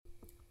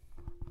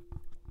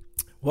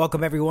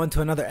Welcome everyone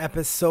to another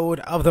episode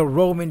of The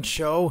Roman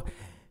Show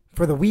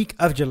for the week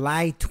of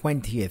July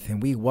 20th. And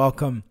we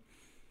welcome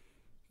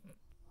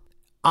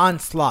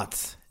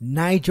Onslaught's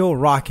Nigel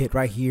Rocket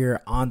right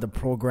here on the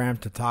program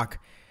to talk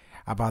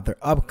about their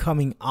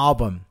upcoming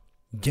album,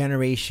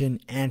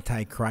 Generation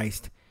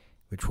Antichrist,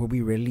 which will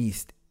be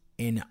released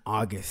in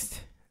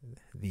August.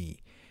 The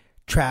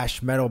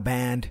trash metal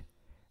band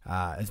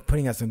is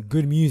putting out some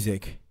good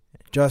music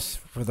just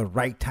for the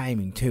right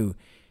timing too.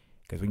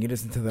 Because when you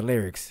listen to the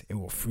lyrics, it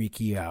will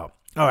freak you out.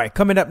 All right,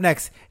 coming up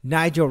next,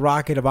 Nigel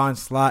Rocket of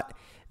Onslaught.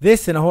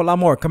 This and a whole lot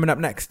more coming up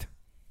next.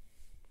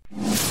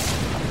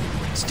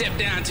 Step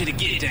down to the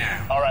get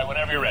down. All right,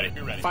 whenever you're ready.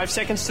 5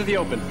 seconds to the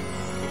open.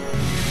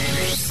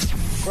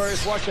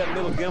 Aquarius, watch that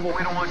little gimbal.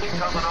 We don't want you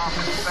coming off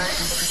in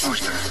space.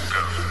 Booster, go.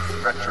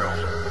 Retro,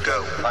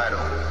 go. Vital,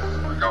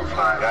 go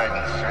flight.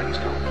 Guidance,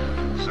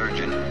 go.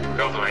 Surgeon,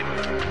 go flight.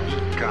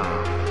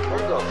 Econ, we're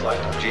go flight.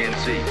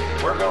 GNC,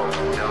 we're go.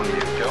 Telling you,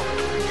 go.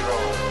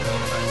 Control,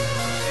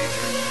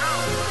 procedures,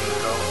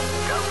 go.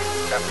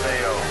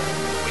 FAO,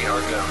 we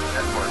are go.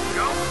 Network,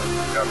 go.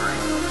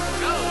 Covering,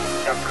 go.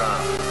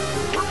 Capcom,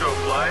 we're go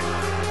flight.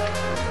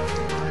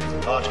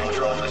 Launch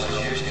control, this is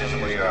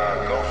Houston. We are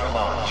go for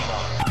launch.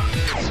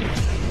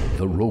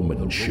 The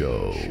Roman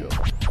Show.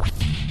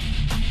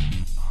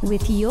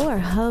 With your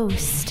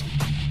host,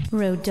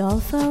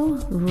 Rodolfo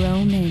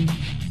Roman.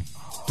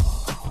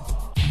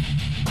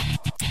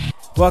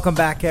 Welcome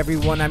back,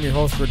 everyone. I'm your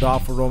host,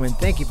 Rodolfo Roman.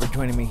 Thank you for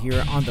joining me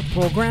here on the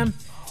program.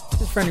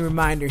 Just a friendly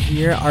reminder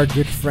here, our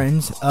good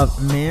friends of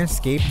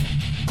Manscaped.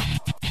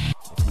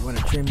 If you want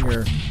to trim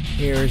your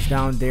hairs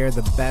down there,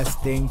 the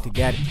best thing to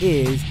get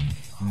is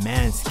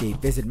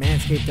Manscaped. Visit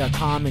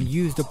manscaped.com and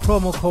use the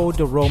promo code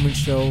The Roman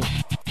Show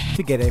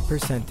to get a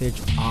percentage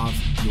off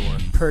your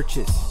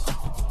purchase.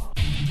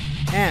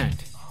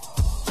 And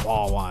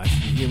ball wash.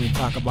 You hear me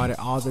talk about it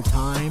all the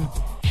time.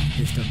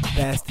 It's the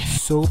best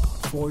soap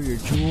for your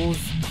jewels.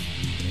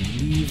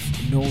 It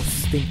leaves no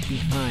stink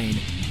behind.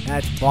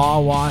 That's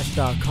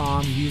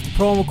ballwash.com. Use the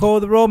promo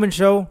code The Roman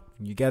Show.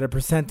 You get a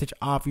percentage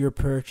off your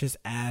purchase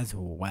as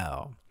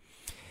well.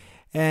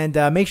 And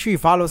make sure you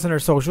follow us on our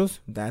socials.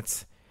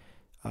 That's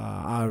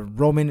our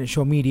Roman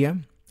Show Media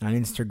on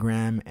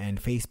Instagram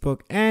and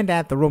Facebook, and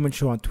at The Roman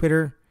Show on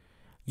Twitter,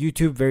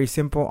 YouTube, very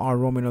simple,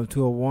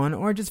 rRoman0201,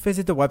 or just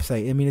visit the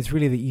website. I mean, it's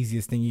really the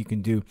easiest thing you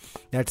can do.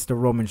 That's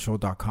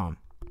theromanshow.com.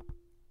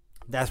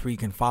 That's where you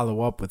can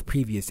follow up with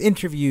previous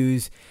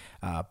interviews,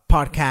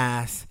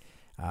 podcasts,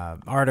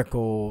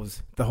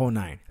 articles, the whole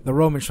nine.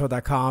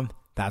 Theromanshow.com,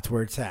 that's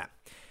where it's at.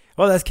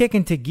 Well, let's kick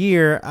into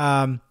gear.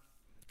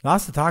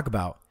 Lots to talk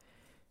about.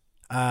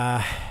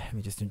 Let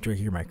me just enjoy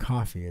here my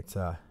coffee. It's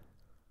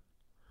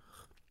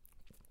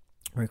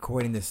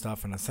recording this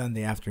stuff on a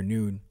Sunday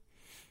afternoon,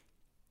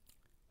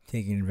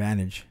 taking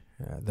advantage.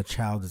 The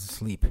child is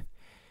asleep,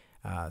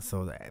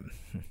 so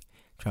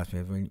trust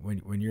me.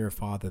 When you're a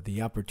father,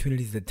 the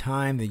opportunities, the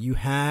time that you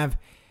have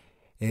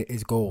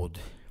is gold,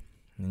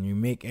 and you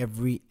make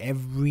every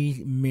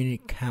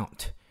minute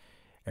count.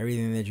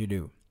 Everything that you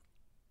do.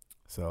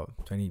 So,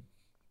 to any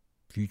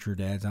future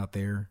dads out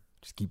there,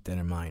 just keep that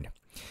in mind.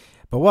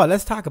 But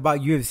let's talk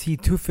about UFC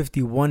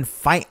 251.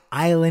 Fight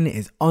Island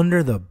is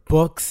under the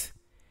books.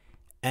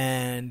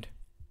 And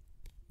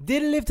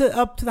did it live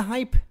up to the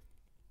hype?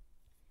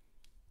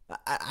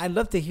 I'd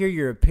love to hear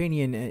your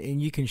opinion.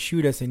 And you can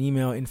shoot us an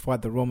email,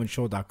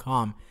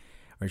 info@theromanshow.com,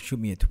 or shoot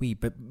me a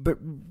tweet. But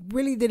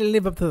really, did it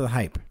live up to the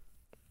hype?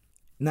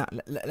 Now,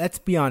 let's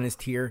be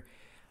honest here.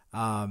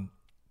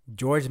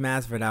 George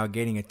Masvidal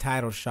getting a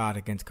title shot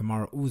against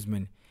Kamaru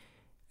Usman.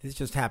 This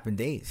just happened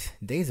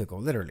days ago,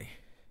 literally.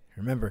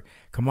 Remember,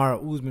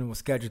 Kamaru Usman was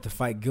scheduled to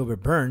fight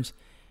Gilbert Burns,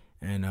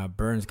 and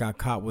Burns got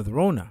caught with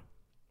Rona.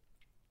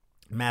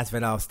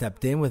 Masvidal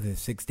stepped in within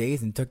 6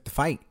 days and took the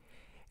fight.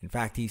 In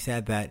fact, he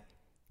said that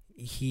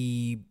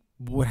he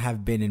would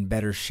have been in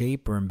better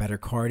shape or in better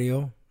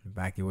cardio. In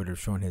fact, he would have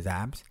shown his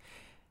abs.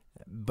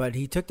 But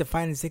he took the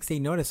fight in 6 day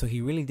notice, so he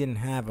really didn't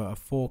have a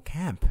full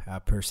camp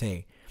per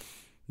se.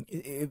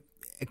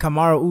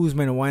 Kamaru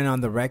Usman went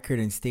on the record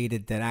and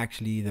stated that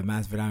actually the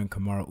Masvidal and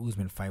Kamaru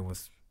Usman fight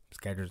was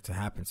scheduled to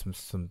happen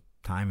some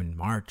time in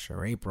March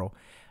or April,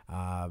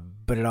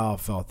 but it all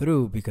fell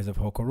through because of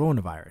whole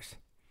coronavirus.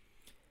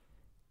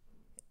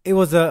 It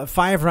was a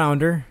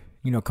 5-rounder.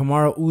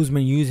 Kamaru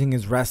Usman using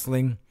his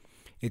wrestling.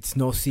 It's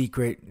no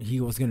secret he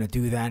was going to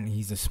do that.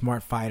 He's a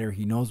smart fighter.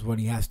 He knows what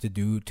he has to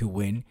do to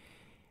win,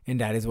 and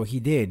that is what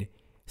he did.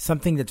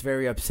 Something that's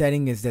very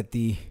upsetting is that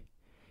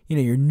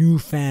your new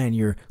fan,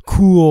 your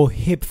cool,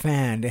 hip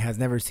fan that has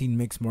never seen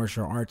mixed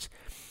martial arts,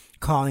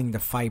 calling the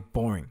fight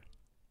boring.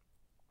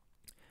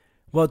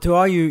 Well, to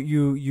all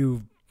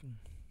you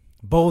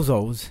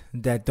bozos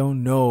that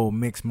don't know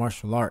mixed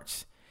martial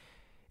arts,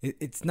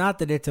 it's not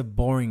that it's a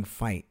boring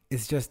fight.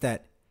 It's just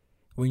that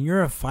when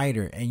you're a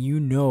fighter and you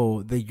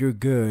know that you're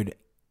good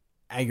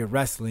at your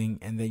wrestling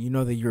and that you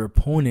know that your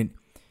opponent,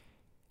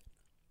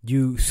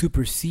 you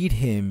supersede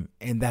him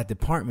in that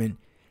department,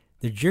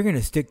 that you're going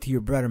to stick to your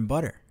bread and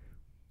butter.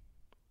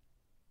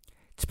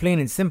 It's plain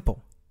and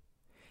simple.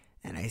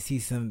 and I see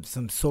some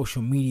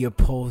social media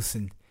posts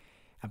and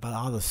about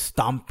all the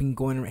stomping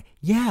going around.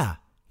 Yeah,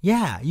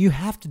 you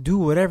have to do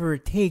whatever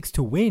it takes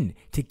to win,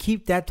 to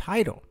keep that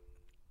title.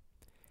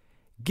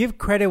 Give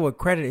credit what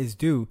credit is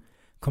due.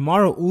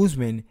 Kamaru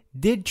Usman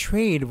did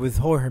trade with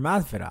Jorge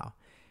Masvidal.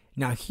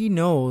 Now, he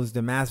knows the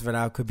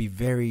Masvidal could be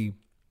very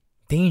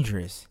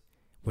dangerous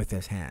with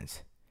his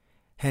hands.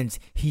 Hence,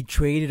 he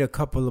traded a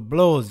couple of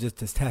blows just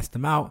to test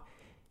him out.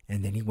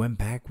 And then he went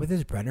back with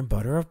his bread and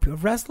butter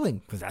of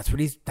wrestling. Because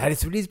that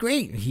is what he's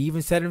great. He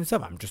even said it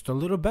himself, I'm just a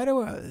little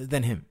better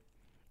than him.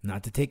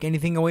 Not to take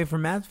anything away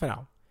from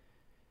Masvidal.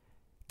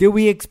 Did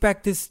we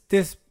expect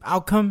this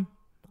outcome?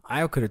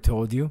 I could have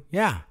told you.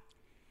 Yeah.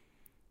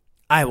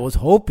 I was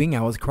hoping,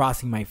 I was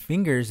crossing my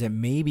fingers that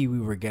maybe we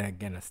were going to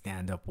get a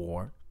stand-up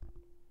war.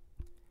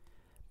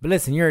 But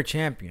listen, you're a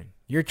champion.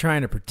 You're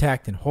trying to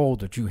protect and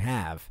hold what you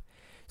have.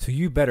 So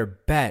you better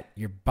bet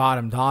your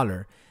bottom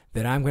dollar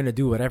that I'm going to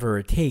do whatever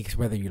it takes,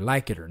 whether you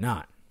like it or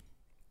not.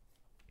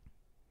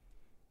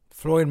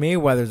 Floyd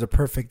Mayweather's a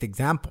perfect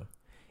example.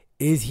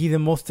 Is he the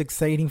most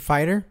exciting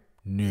fighter?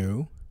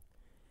 No.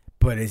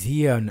 But is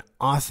he an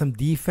awesome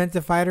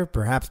defensive fighter?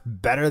 Perhaps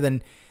better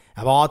than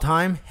of all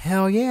time?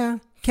 Hell yeah.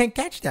 Can't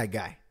catch that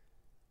guy.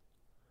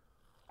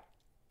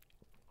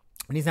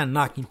 And he's not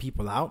knocking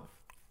people out.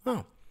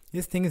 Oh,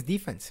 his thing is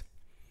defense.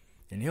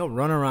 And he'll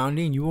run around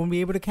you and you won't be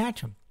able to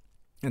catch him.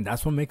 And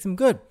that's what makes him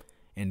good.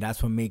 And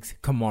that's what makes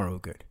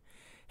Kamaru good.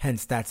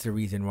 Hence, that's the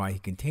reason why he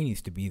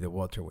continues to be the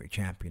welterweight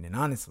champion. And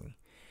honestly,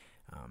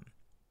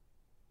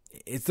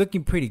 it's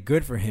looking pretty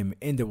good for him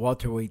in the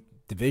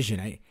welterweight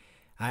division.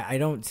 I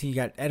don't see, you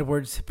got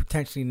Edwards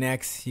potentially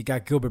next. You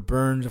got Gilbert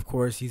Burns, of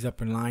course. He's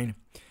up in line.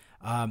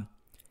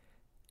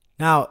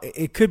 Now,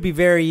 it could be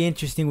very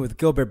interesting with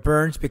Gilbert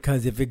Burns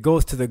because if it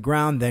goes to the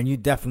ground, then you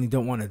definitely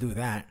don't want to do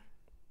that.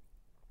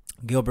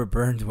 Gilbert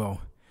Burns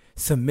will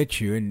submit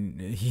you,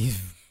 and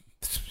he's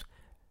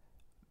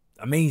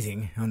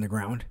amazing on the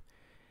ground.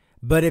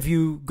 But if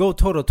you go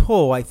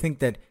toe-to-toe, I think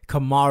that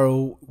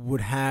Kamaru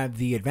would have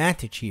the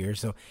advantage here.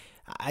 So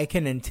I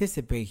can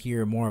anticipate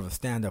here more of a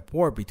stand-up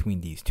war between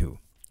these two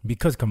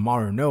because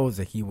Kamaru knows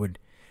that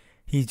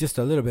he's just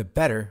a little bit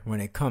better when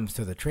it comes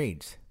to the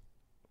trades.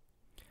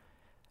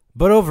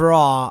 But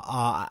overall,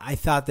 I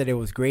thought that it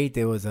was great.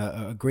 There was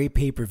a great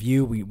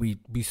pay-per-view.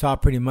 We saw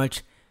pretty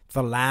much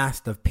the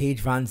last of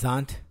Paige Van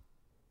Zandt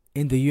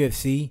in the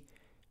UFC.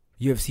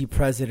 UFC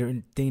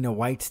President Dana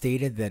White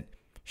stated that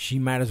she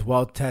might as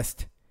well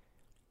test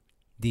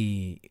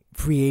the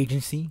free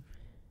agency.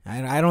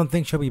 I don't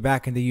think she'll be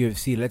back in the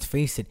UFC. Let's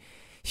face it.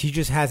 She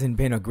just hasn't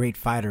been a great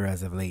fighter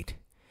as of late.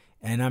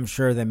 And I'm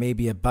sure that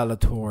maybe a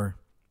Bellator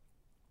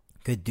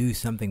could do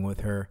something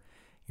with her.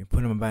 You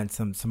put them about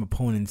some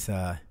opponents,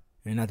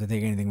 and not to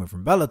take anything away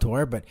from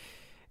Bellator, but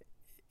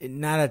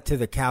not to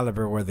the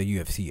caliber where the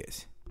UFC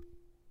is.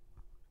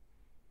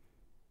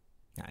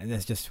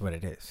 That's just what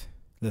it is.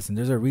 Listen,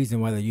 there's a reason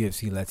why the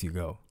UFC lets you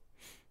go.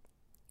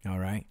 All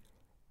right?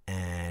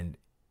 And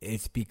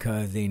it's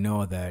because they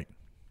know that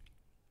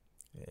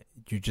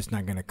you're just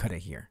not going to cut it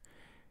here.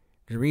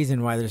 The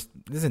reason why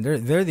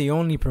they're the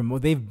only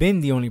they've been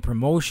the only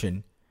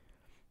promotion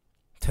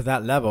to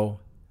that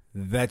level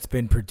that's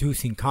been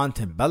producing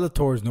content.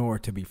 Bellator is nowhere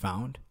to be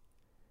found.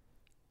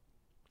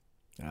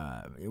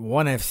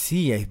 ONE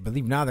FC, I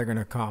believe now they're going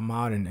to come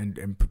out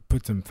and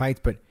put some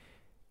fights, but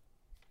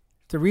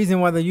the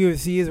reason why the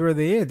UFC is where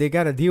they is, they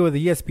got to deal with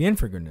the ESPN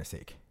for goodness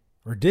sake,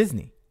 or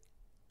Disney.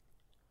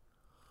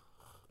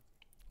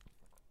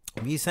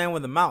 If you sign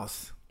with a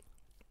mouse,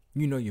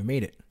 you know you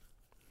made it.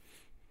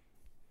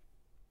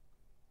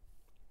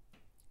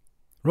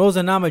 Rosa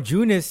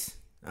Namajunas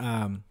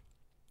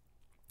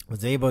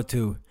was able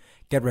to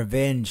get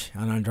revenge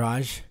on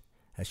Andrade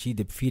as she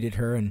defeated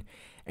her, and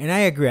I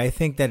agree. I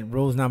think that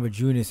Rose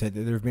Namajunas,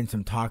 there have been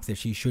some talks that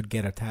she should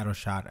get a title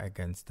shot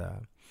against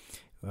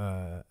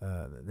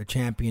the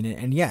champion,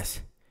 and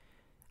yes,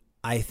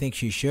 I think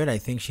she should. I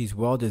think she's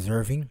well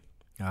deserving.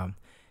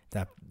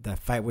 That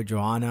fight with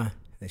Joanna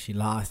that she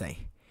lost,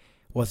 I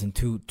wasn't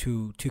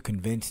too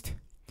convinced.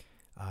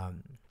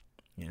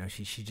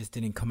 She just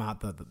didn't come out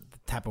the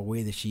type of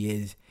way that she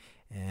is,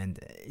 and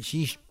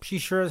she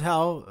sure as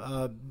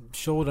hell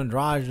showed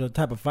Andrade the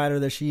type of fighter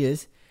that she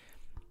is.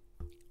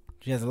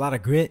 She has a lot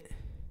of grit,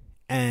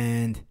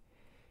 and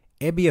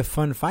it'd be a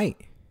fun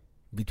fight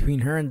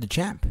between her and the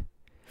champ.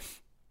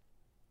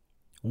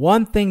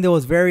 One thing that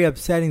was very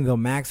upsetting, though,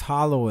 Max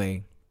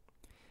Holloway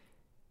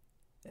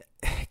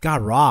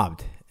got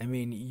robbed. I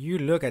mean, you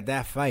look at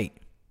that fight,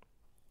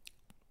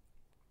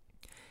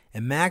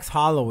 and Max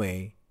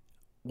Holloway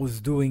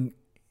was doing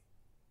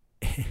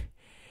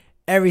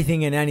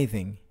everything and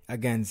anything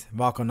against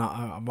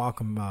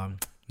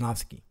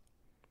Volkanovski.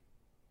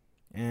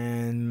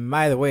 And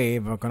by the way,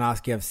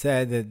 Volkanovski have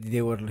said that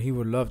he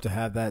would love to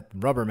have that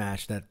rubber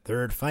match, that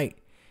third fight,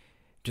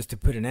 just to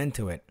put an end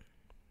to it.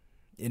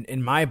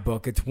 In my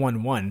book, it's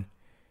 1-1.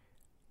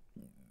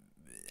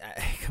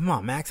 Come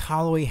on, Max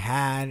Holloway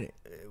had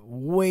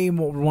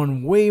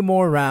won way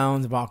more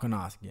rounds than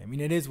Volkanovski. I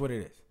mean, it is what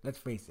it is. Let's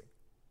face it.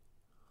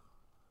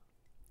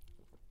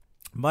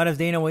 But as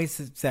Dana White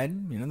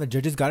said, the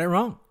judges got it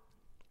wrong.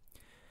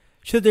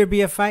 Should there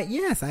be a fight?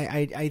 Yes,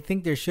 I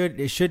think there should.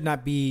 It should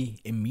not be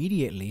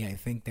immediately. I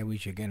think that we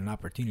should get an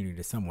opportunity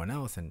to someone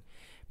else and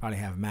probably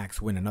have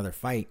Max win another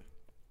fight.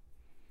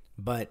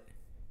 But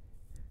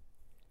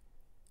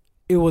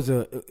it was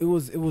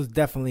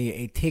definitely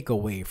a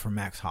takeaway for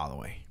Max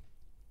Holloway.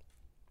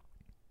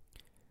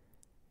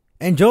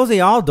 And Jose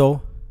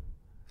Aldo,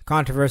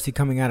 controversy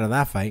coming out of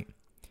that fight,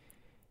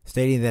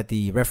 stating that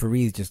the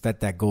referees just let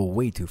that go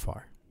way too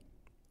far.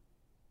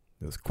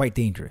 It was quite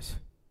dangerous.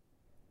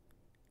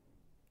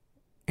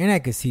 And I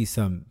could see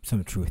some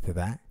truth to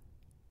that.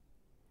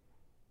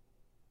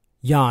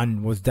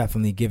 Jan was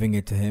definitely giving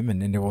it to him,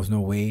 and then there was no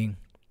way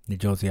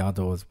that Jose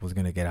Aldo was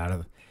going to get out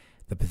of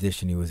the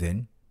position he was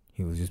in.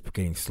 He was just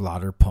getting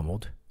slaughtered,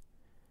 pummeled.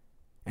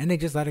 And they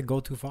just let it go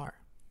too far.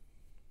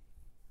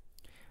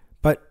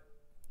 But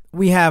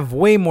we have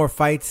way more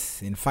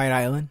fights in Fight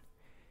Island,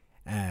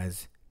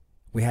 as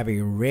we have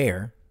a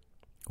rare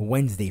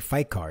Wednesday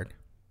fight card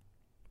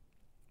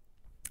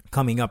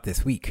coming up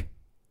this week.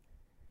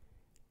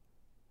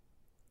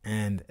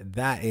 And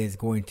that is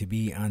going to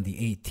be on the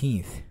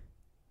 18th.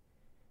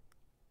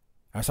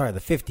 The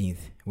 15th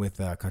with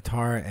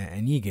Qatar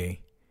and Ige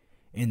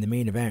in the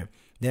main event.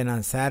 Then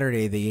on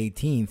Saturday, the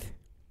 18th,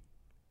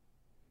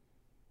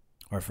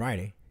 or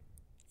Friday,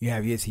 you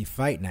have UFC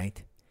Fight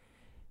Night.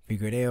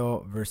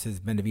 Figueiredo versus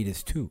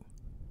Benavidez 2.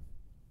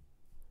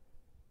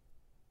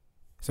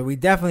 So we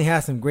definitely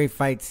have some great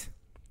fights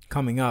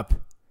coming up.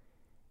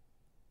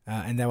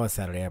 And that was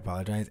Saturday, I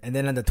apologize. And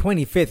then on the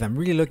 25th, I'm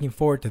really looking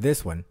forward to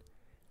this one.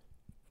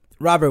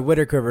 Robert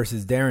Whittaker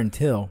versus Darren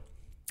Till.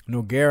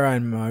 Nogueira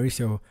and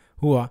Mauricio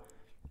Hua.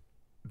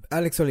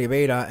 Alex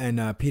Oliveira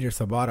and Peter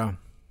Sabata.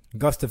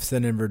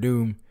 Gustafsson and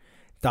Verdum.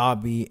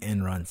 Dobby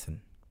and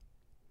Runson.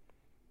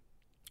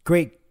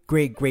 Great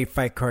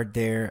fight card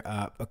there.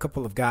 A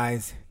couple of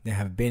guys that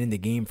have been in the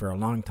game for a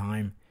long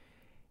time.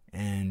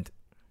 And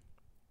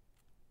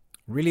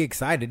really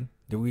excited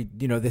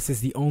that this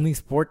is the only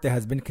sport that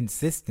has been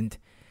consistent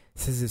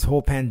since this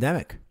whole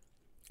pandemic.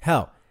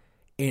 Hell,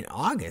 in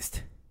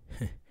August,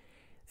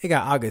 they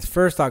got August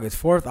 1st,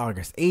 August 4th,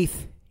 August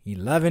 8th,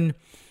 11,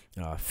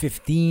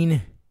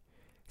 15,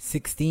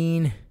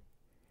 16,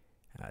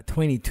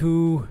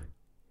 22,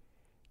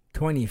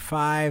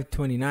 25,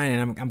 29,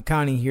 and I'm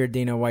counting here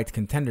Dana White's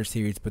Contender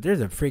Series, but there's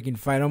a freaking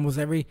fight almost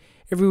every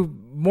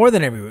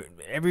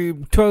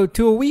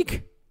two a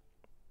week.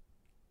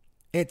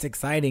 It's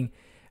exciting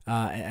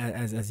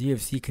as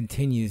UFC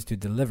continues to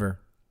deliver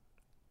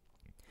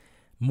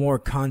more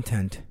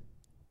content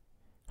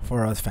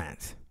for us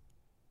fans.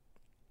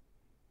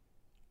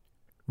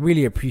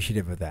 Really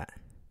appreciative of that.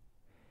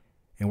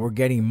 And we're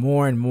getting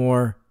more and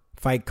more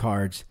fight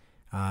cards.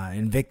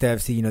 Invicta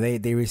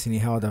FC, they recently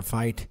held a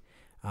fight.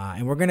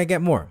 And we're going to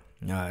get more.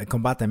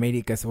 Combate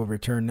Americas will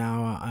return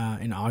now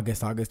in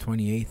August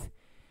 28th.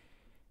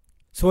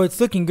 So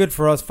it's looking good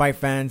for us fight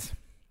fans.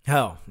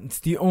 Hell, it's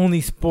the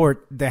only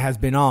sport that has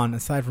been on,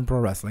 aside from pro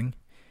wrestling,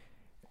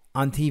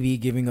 on TV,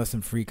 giving us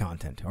some free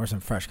content, or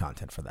some fresh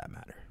content for that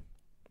matter.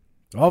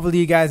 Hopefully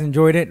you guys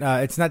enjoyed it.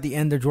 It's not the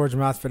end of George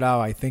Masvidal.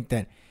 I think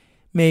that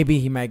maybe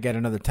he might get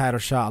another title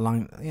shot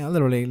along, a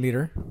little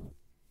later.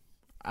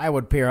 I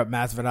would pair up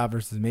Masvidal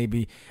versus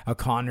maybe a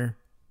Conor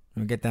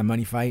and get that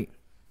money fight.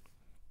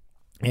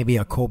 Maybe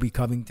a Colby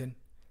Covington,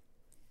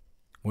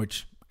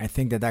 which I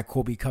think that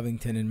Colby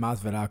Covington and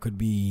Masvidal could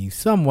be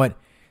somewhat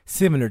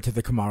similar to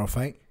the Kamaru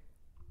fight.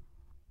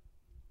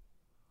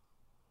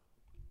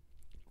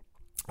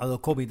 Although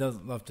Colby does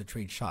love to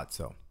trade shots,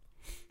 so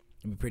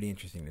it'll be pretty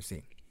interesting to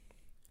see.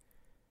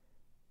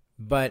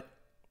 But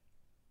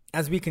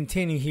as we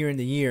continue here in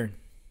the year,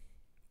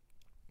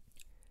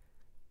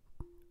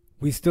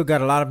 we still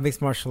got a lot of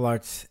mixed martial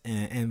arts,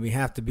 and we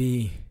have to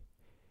be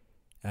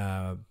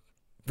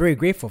very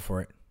grateful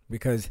for it.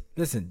 Because,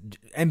 listen,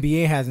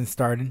 NBA hasn't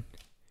started.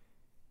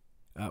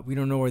 We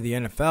don't know where the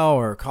NFL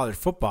or college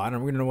football,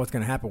 we don't know what's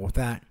going to happen with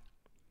that.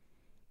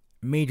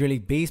 Major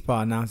League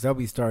Baseball announced they'll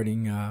be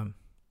starting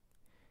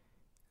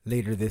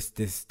later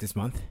this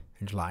month,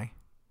 in July.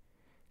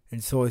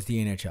 And so is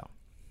the NHL.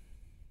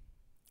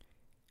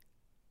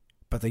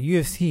 But the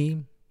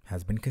UFC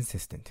has been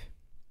consistent.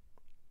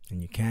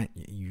 And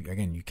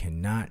you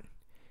cannot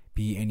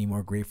be any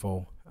more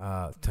grateful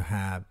to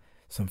have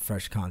some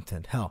fresh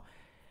content. Hell,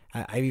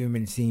 I've even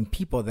been seeing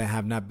people that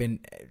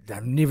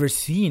have never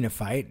seen a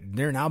fight.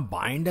 They're now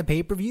buying the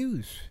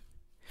pay-per-views.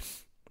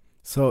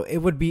 So it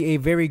would be a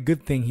very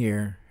good thing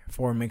here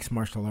for mixed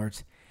martial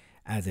arts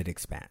as it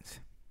expands.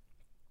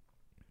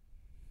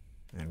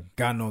 And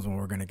God knows when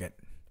we're going to get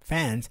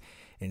fans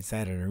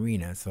inside an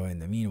arena. So in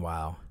the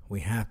meanwhile,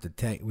 we have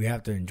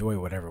to enjoy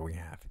whatever we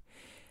have.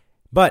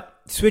 But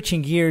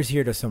switching gears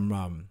here to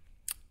some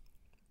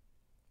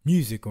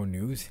musical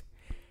news.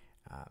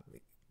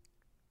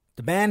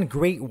 The band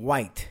Great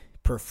White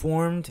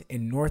performed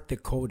in North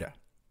Dakota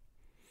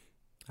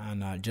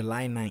on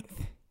July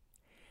 9th.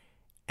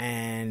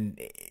 And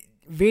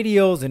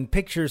videos and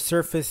pictures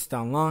surfaced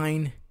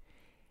online.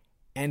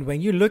 And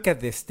when you look at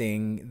this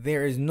thing,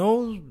 there's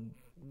no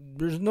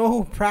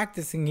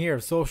practicing here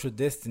of social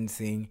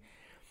distancing.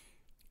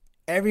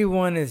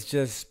 Everyone is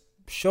just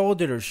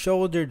shoulder to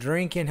shoulder,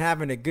 drinking,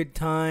 having a good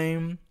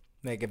time,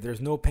 like if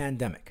there's no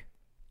pandemic.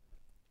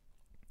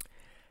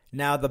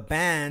 Now, the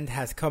band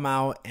has come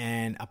out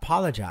and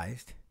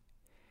apologized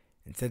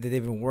and said that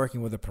they've been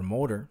working with a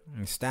promoter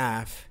and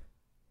staff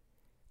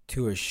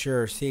to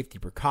assure safety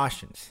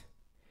precautions.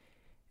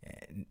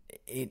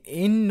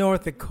 In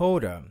North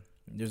Dakota,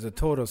 there's a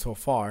total so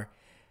far,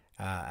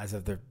 as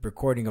of the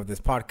recording of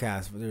this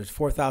podcast, there's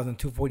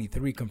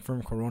 4,243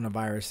 confirmed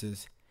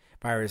coronavirus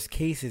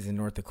cases in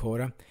North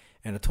Dakota,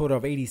 and a total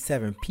of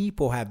 87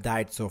 people have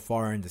died so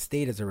far in the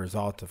state as a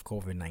result of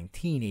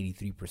COVID-19.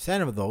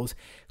 83% of those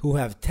who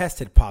have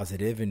tested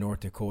positive in North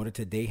Dakota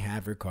today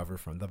have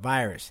recovered from the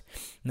virus.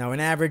 Now, an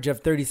average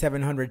of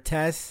 3,700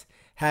 tests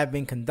have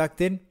been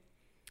conducted,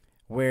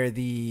 where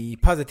the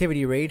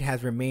positivity rate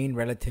has remained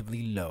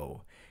relatively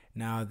low.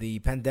 Now, the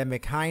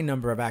pandemic high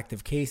number of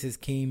active cases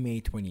came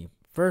May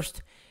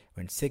 21st,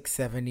 when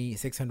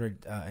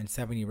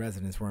 670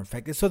 residents were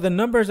infected. So the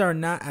numbers are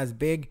not as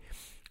big,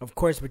 of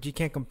course, but you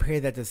can't compare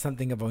that to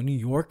something of a New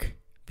York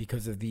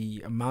because of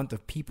the amount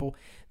of people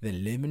that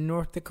live in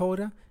North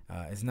Dakota.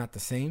 It's not the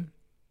same.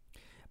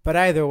 But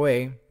either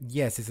way,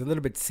 yes, it's a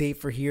little bit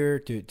safer here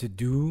to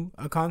do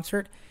a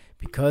concert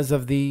because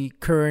of the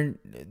current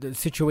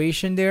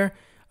situation there.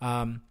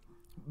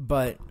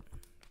 But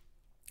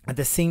at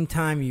the same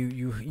time,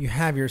 you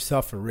have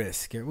yourself a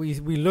risk. We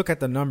look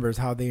at the numbers,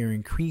 how they are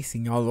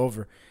increasing all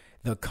over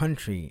the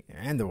country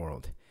and the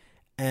world.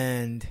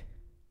 And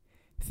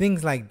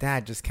things like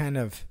that just kind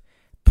of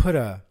put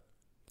a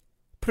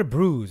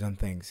bruise on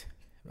things.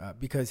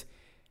 Because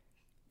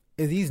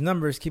if these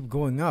numbers keep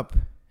going up,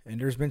 and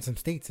there's been some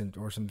states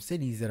or some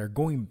cities that are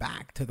going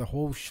back to the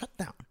whole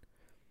shutdown.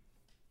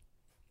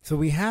 So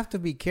we have to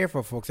be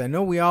careful, folks. I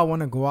know we all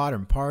want to go out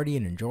and party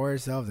and enjoy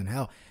ourselves. And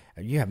hell,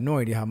 you have no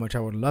idea how much I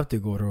would love to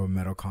go to a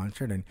metal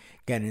concert and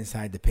get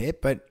inside the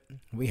pit. But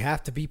we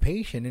have to be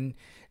patient and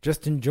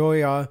just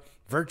enjoy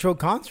virtual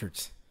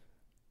concerts.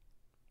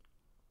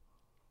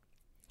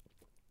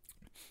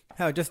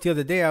 Hell, just the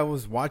other day I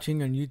was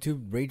watching on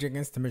YouTube Rage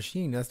Against the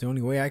Machine. That's the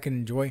only way I can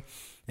enjoy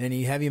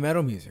any heavy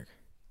metal music.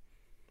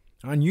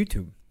 On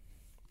YouTube.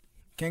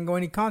 Can't go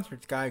any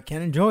concerts, guy.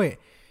 Can't enjoy it.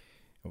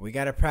 But we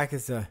got to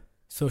practice the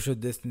social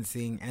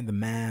distancing and the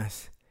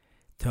mask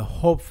to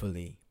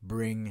hopefully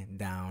bring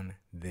down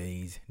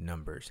these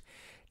numbers.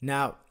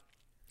 Now,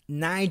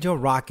 Nigel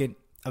Rockett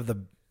of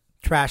the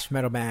thrash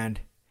metal band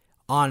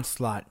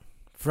Onslaught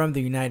from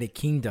the United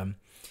Kingdom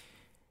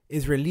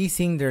is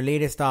releasing their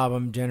latest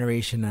album,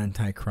 Generation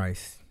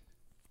Antichrist,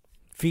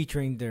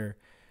 featuring their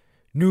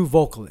new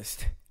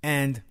vocalist.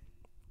 And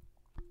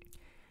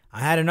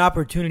I had an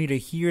opportunity to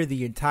hear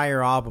the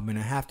entire album, and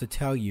I have to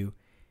tell you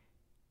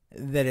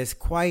that it's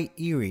quite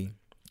eerie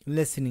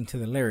listening to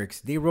the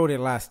lyrics. They wrote it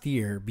last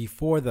year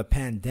before the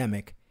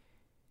pandemic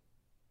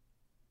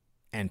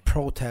and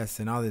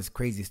protests and all this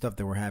crazy stuff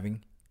that we're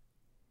having.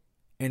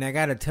 And I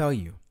gotta tell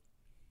you,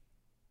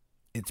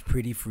 it's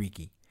pretty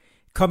freaky.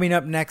 Coming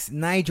up next,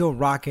 Nigel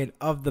Rockett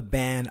of the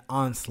band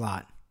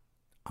Onslaught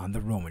on The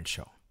Roman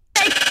Show.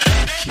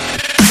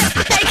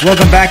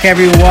 Welcome back,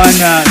 everyone,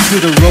 to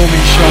The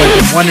Roman Show.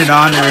 What an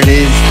honor it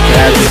is to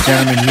have this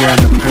gentleman here on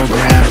the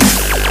program.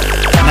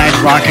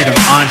 Nigel Rockett of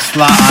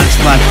Onslaught.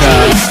 Onslaught,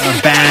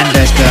 a band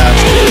that,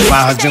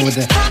 has been with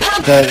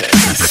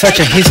such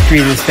a history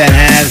this band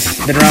has.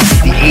 Been around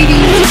since the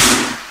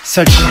 80s.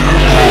 Such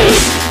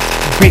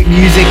great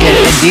music.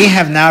 And they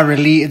have now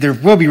they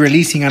will be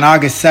releasing on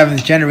August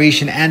 7th,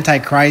 Generation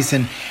Antichrist.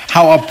 And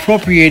how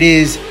appropriate it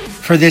is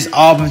for this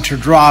album to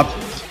drop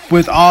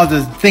with all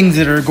the things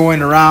that are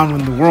going around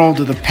in the world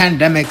of the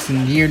pandemics.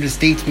 And here in the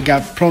States, we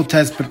got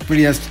protests, but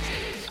really that's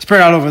spread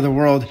all over the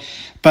world.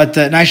 But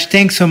Nigel,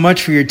 thanks so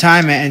much for your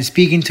time and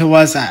speaking to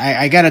us.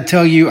 I got to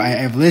tell you,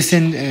 I've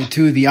listened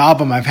to the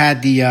album. I've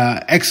had the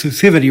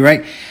exclusivity,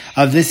 right,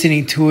 of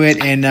listening to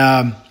it. And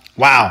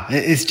wow,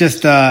 it's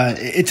just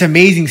it's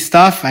amazing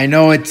stuff. I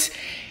know it's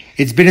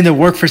been in the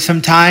work for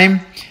some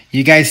time.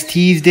 You guys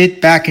teased it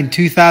back in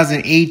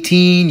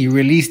 2018. You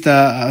released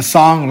a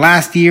song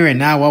last year, and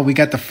now, well, we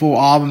got the full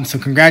album. So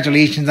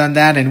congratulations on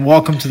that, and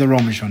welcome to The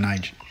Roman Show,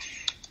 Nigel.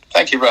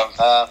 Thank you,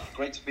 Ron.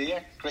 Great to be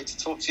here. Great to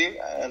talk to you,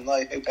 and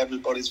I hope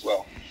everybody's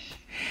well.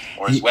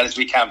 Or as well as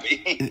we can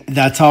be.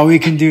 That's all we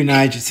can do,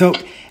 Nigel. So,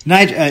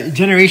 Nigel,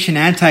 Generation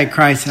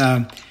Antichrist,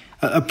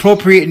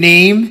 appropriate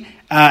name,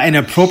 an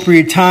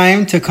appropriate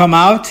time to come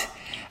out.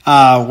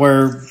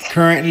 We're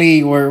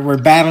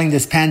battling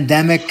this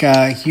pandemic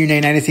here in the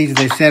United States.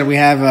 As I said, we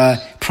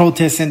have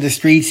protests in the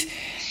streets.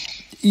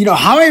 You know,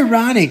 how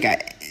ironic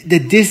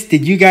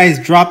did you guys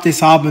drop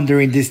this album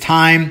during this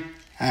time?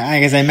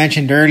 As I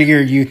mentioned earlier,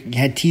 you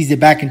had teased it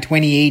back in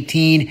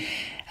 2018.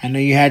 I know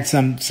you had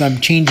some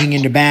changing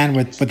in the band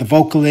with the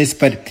vocalist,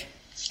 but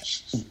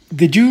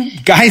did you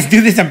guys do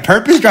this on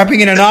purpose, dropping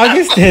it in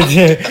August?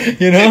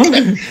 You know,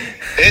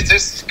 it's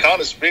just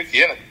kind of spooky,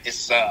 isn't it?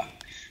 It's I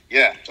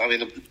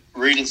mean,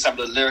 reading some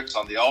of the lyrics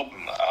on the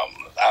album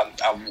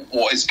and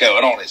what is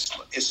going on,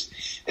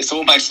 it's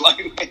almost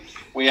like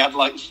we had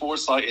like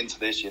foresight into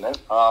this, you know.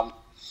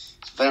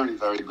 It's very,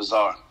 very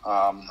bizarre.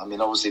 I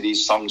mean, obviously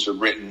these songs were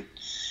written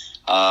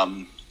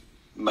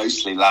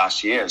mostly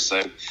last year,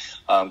 so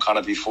kind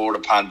of before the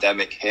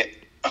pandemic hit.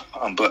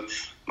 But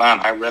man,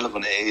 how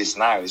relevant it is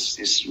now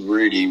is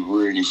really,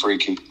 really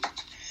freaky.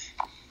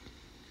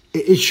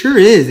 It sure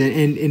is,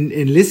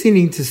 and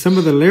listening to some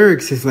of the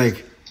lyrics is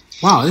like,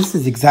 wow, this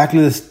is exactly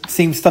the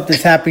same stuff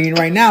that's happening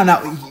right now.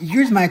 Now,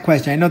 here's my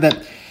question. I know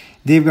that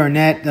Dave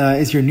Garnett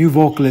is your new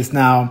vocalist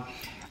now.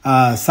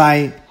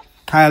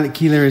 Kyle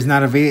Keeler is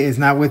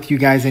not with you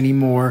guys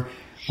anymore.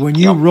 When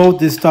you wrote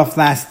this stuff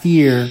last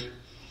year,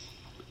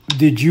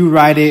 did you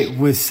write it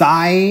with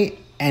Cy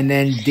and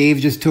then Dave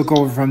just took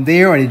over from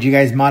there, or did you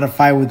guys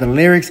modify with the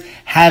lyrics?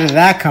 How did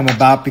that come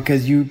about?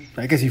 Because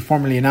I guess you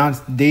formally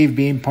announced Dave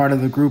being part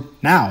of the group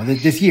now,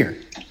 this year.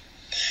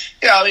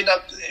 Yeah, I mean,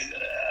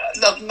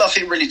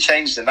 nothing really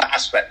changed in that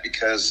aspect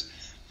because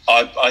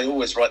I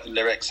always write the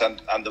lyrics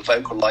and the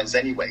vocal lines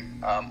anyway.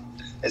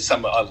 It's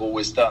something I've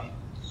always done.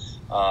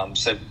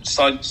 So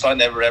Cy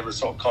never ever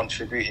sort of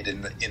contributed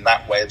in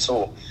that way at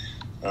all.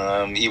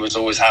 He was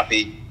always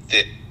happy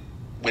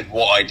with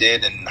what I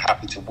did and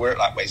happy to work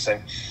that way. So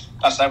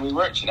that's how we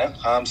worked, you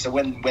know. So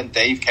when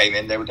Dave came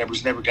in, there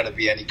was never going to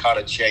be any kind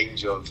of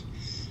change of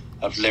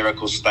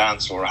lyrical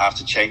stance or have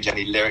to change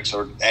any lyrics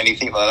or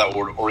anything like that,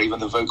 or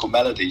even the vocal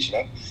melodies, you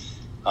know.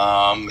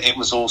 It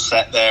was all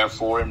set there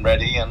for him,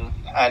 ready,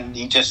 and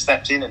he just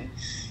stepped in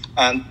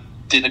and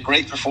did a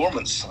great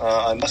performance,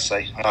 I must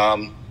say.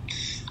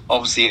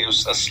 Obviously, it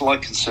was a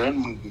slight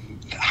concern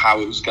how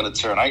it was going to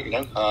turn out, you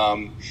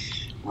know,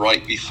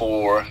 right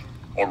before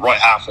or right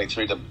halfway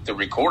through the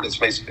recordings,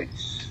 basically.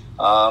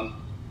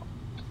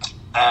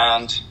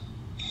 And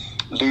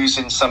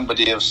losing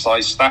somebody of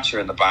Cy's stature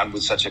in the band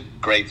with such a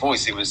great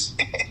voice, it was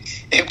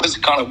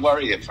kind of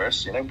worry at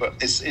first, you know.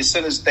 But as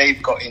soon as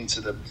Dave got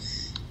into the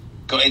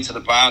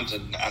band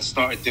and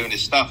started doing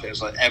his stuff, it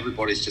was like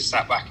everybody's just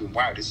sat back and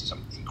wow, this is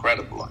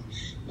incredible. Like,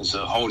 there's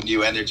a whole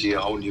new energy, a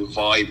whole new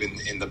vibe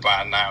in the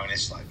band now, and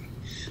it's like,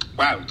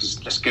 wow,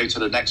 let's go to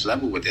the next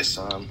level with this.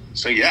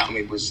 So yeah, I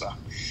mean,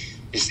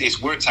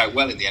 it's worked out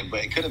well in the end,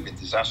 but it could have been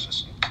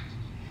disastrous.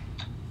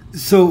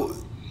 So,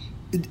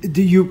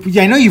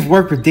 I know you've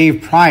worked with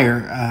Dave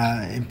prior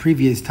in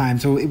previous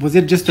times. So was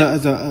it just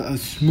a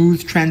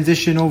smooth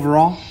transition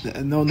overall?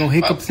 No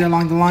hiccups there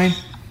along the line?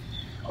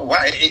 Well,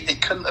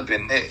 it couldn't have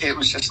been. It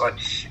was just like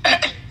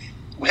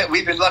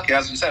we've been lucky,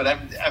 as we said.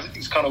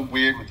 Everything's kind of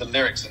weird with the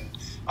lyrics, and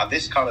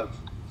this kind of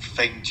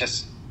thing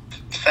just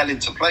fell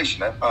into place. You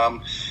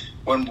know,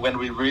 when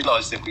we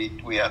realised that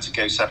we had to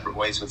go separate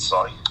ways with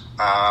Cy,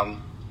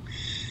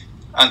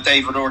 and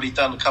Dave had already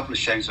done a couple of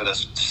shows with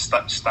us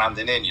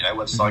standing in. You know,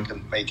 when Cy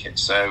couldn't make it,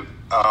 so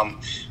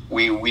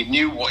we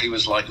knew what he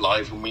was like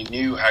live, and we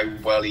knew how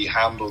well he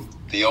handled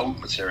the old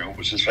material,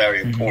 which was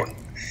very important.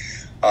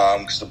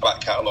 Because the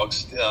back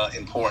catalogue's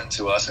important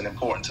to us and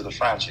important to the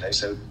fans, you know,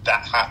 so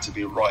that had to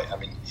be right. I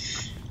mean,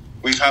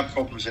 we've had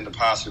problems in the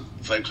past with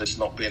vocalists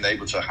not being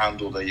able to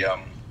handle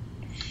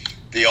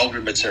the older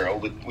material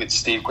with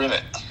Steve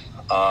Grimmett.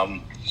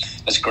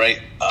 As great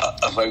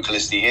a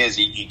vocalist he is,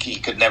 he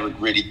could never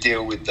really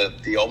deal with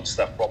the old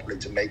stuff properly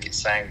to make it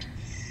sound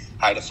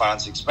how the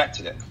fans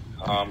expected it.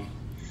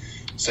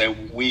 So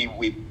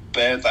we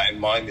bear that in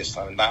mind this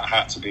time, and that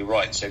had to be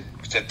right. So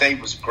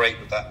Dave was great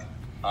with that.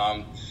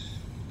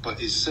 But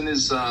as soon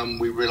as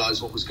we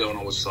realised what was going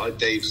on with Cy,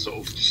 Dave sort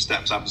of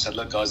stepped up and said,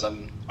 "Look, guys,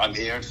 I'm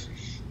here.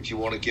 If you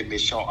want to give me a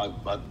shot,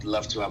 I'd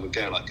love to have a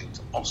go." Like,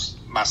 I'm a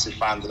massive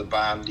fan of the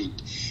band.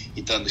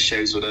 He'd done the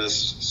shows with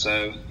us,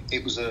 so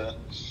it was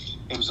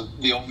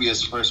the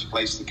obvious first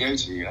place to go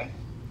to, you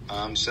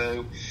know.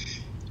 So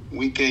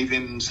we gave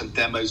him some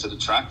demos of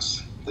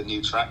the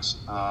new tracks,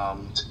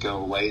 to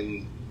go away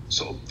and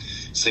sort of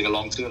sing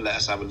along to and let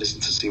us have a listen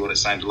to see what it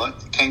sounded like.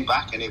 It came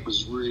back and it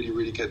was really,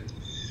 really good.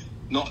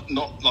 Not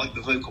like the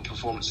vocal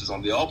performances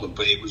on the album,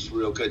 but it was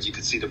real good. You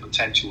could see the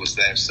potential was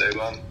there. So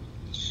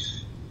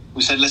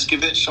we said, let's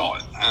give it a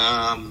shot.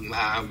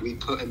 And we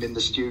put him in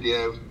the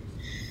studio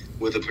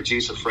with a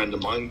producer friend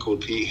of mine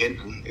called Pete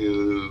Hinton,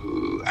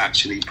 who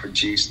actually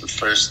produced the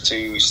first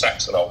two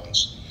Saxon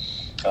albums,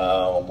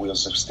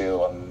 Wheels of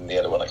Steel and the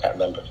other one I can't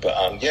remember.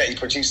 But yeah, he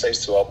produced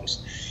those two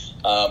albums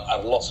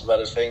and lots of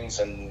other things.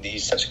 And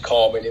he's such a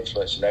calming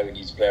influence, you know, and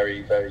he's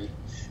very, very,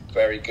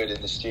 very good in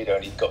the studio,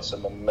 and he got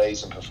some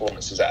amazing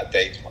performances out of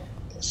Dave.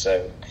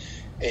 So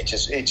it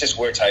just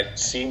worked out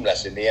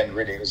seamless in the end.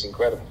 Really, it was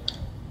incredible.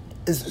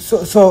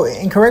 So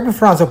and correct me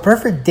if I'm wrong. So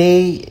Perfect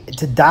Day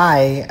to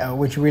Die,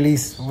 which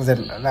released, was it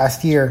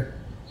last year?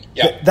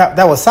 Yeah,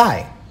 that was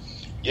Cy.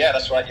 Yeah,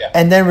 that's right. Yeah,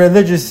 and then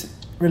Religious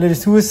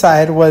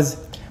Suicide was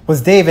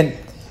Dave, and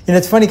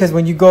it's funny because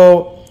when you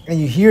go and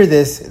you hear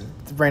this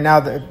right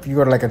now, if you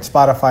go to like a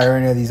Spotify or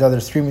any of these other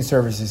streaming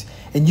services,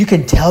 and you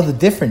can tell the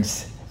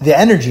difference. The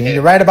energy, and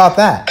you're right about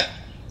that.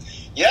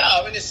 Yeah,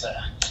 I mean, it's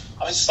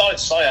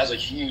Si has a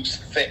huge,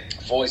 thick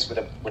voice with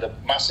a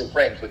massive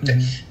range. But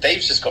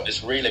Dave's just got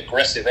this real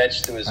aggressive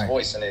edge to his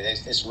voice, and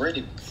it's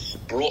really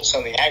brought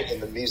something out in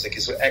the music.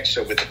 It's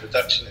extra with the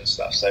production and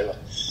stuff. So,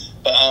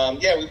 but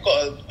we've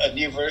got a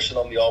new version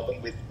on the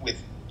album with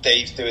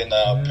Dave doing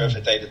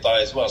Perfect Day to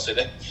Die as well. So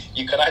that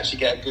you can actually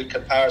get a good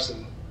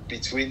comparison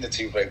between the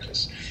two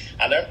vocalists.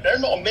 And they're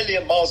not a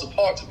million miles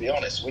apart, to be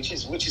honest, which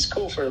is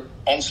cool for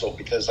Onslaught,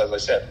 because, as I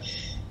said,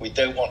 we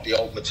don't want the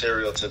old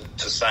material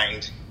to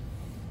sound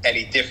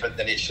any different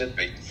than it should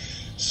be.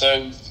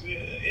 So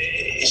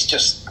it's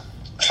just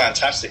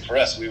fantastic for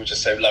us. We were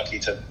just so lucky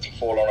to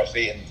fall on our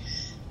feet, and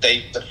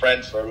Dave's a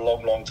friend for a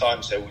long, long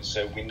time. So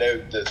we know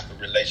that the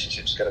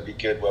relationship's going to be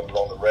good when we're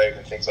on the road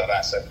and things like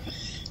that. So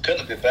couldn't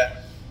have been better.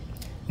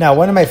 Now,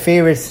 one of my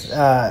favorites,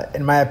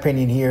 in my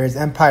opinion, here is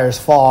Empire's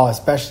Fall,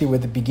 especially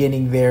with the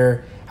beginning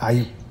there, how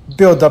you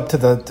build up to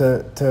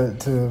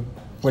the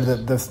where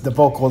the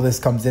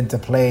vocalist comes into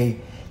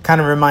play.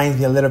 Kind of reminds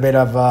me a little bit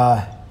of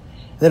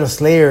Little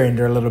Slayer in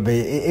there a little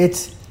bit.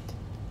 It's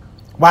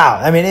wow.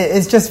 I mean,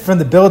 it's just from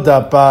the build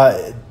up.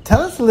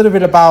 Tell us a little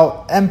bit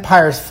about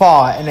Empire's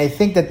Fall, and I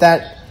think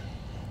that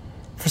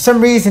for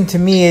some reason, to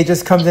me, it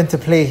just comes into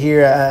play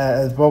here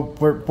as what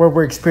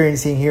we're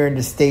experiencing here in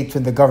the States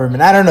with the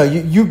government. I don't know.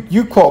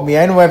 You quote me.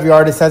 I know every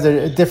artist has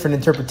a different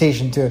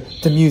interpretation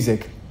to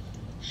music.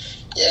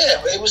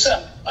 Yeah, it was.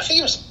 I think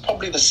it was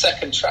probably the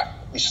second track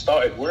we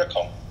started work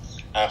on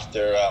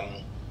after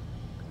A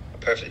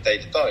Perfect Day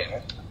to Die, you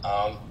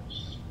know.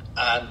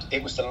 And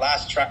it was the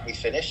last track we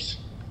finished,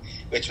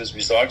 which was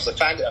Resemble, because I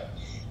found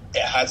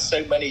it had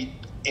so many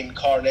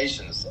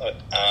incarnations.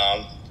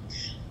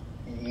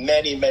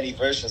 Many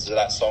versions of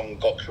that song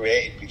got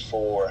created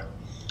before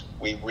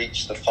we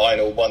reached the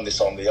final one that's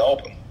on the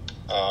album.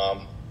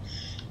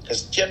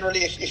 Because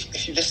generally,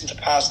 if you listen to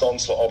past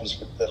Onslaught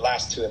albums, the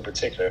last two in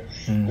particular,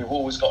 we've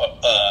always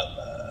got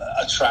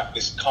a track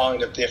that's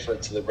kind of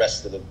different to the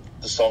rest of the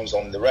songs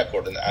on the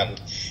record,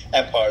 and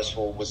Empire's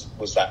Fall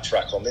was that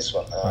track on this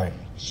one.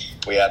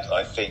 We had,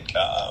 I think,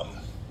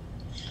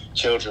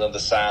 Children of the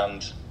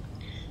Sand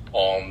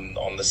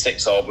on the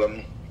Sixth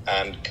album,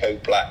 and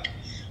Code Black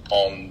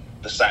on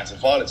the Sounds of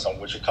Violence song,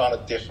 which are kind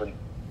of different,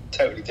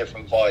 totally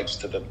different vibes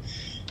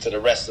to the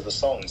rest of the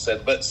songs. So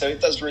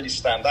it does really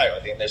stand out.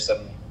 I think there's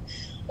some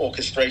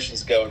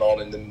orchestrations going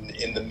on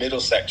in the middle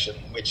section,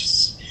 which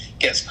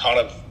gets kind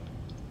of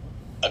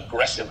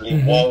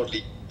aggressively,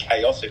 wildly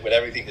chaotic with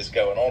everything that's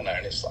going on there.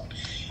 And it's like,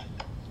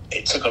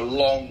 it took a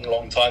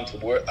long time to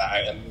work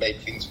that out and make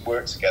things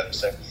work together.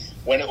 So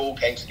when it all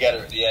came together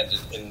at the end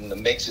and the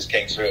mixes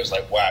came through, it was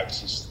like, wow,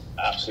 this is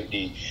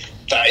absolutely,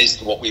 that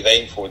is what we've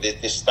aimed for,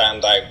 this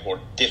standout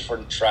or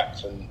different track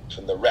from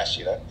the rest,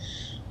 you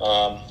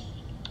know.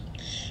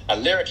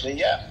 And lyrically,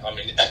 yeah, I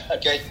mean,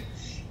 again,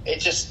 it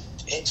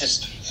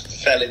just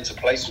fell into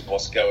place with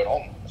what's going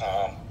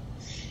on,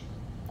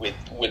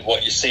 with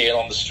what you're seeing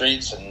on the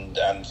streets and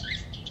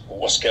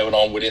what's going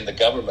on within the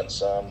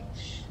governments.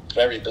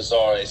 Very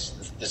bizarre. It's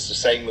the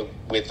same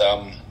with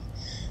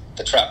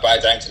the track Bow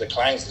Down to the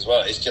Clowns as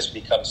well. It's just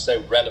become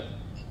so relevant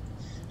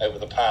over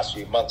the past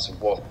few months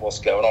of what's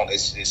going on.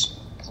 It's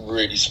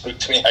really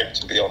spooked me out,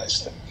 to be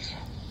honest.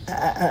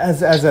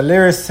 As a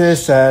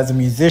lyricist, as a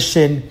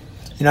musician,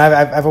 you know,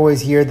 I've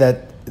always heard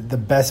that the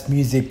best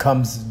music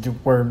comes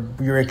where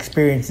you're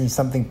experiencing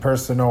something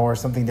personal or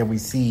something that we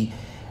see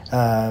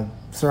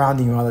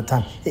surrounding you all the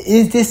time.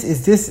 Is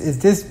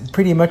this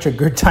pretty much a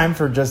good time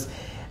for just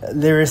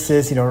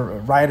lyricists, you know,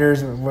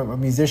 writers,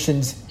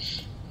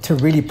 musicians, to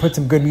really put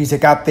some good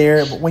music out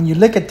there? But when you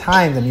look at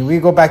times, I mean, we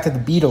go back to the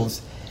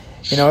Beatles.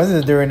 You know, this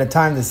is during a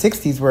time, the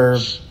 60s, where,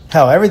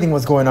 hell, everything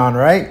was going on,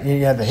 right?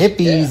 You had the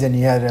hippies and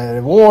you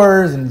had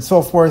wars and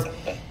so forth.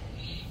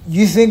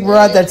 You think we're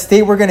at that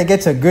state we're going to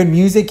get to good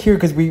music here?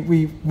 Because we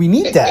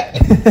need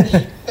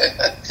that.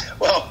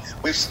 Well,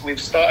 we've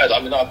started.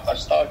 I mean, I've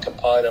started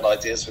compiling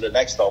ideas for the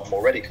next album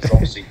already, because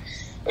obviously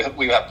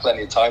we have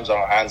plenty of times on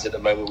our hands at the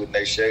moment with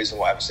no shows and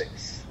what have you.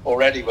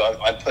 Already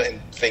I'm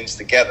putting things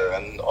together,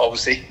 and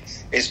obviously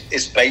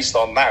it's based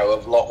on now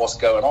of what's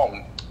going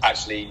on,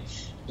 actually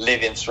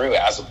living through it,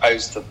 as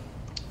opposed to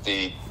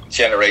the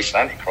Generation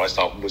Antichrist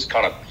album was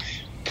kind of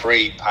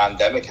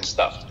pre-pandemic and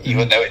stuff,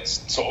 even though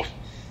it's sort of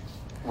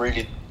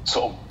really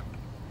sort of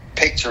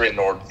picturing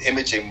or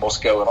imaging what's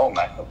going on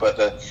now. But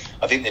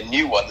I think the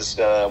new one is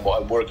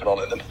what I'm working on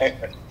at the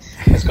moment.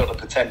 It's got the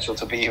potential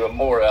to be even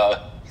more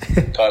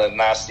kind of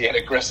nasty and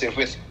aggressive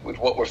with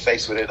what we're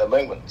faced with at the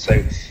moment. So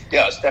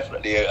yeah, it's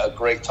definitely a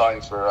great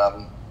time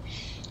for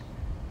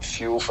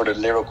fuel for the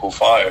lyrical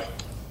fire.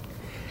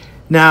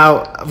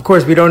 Now, of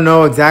course, we don't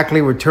know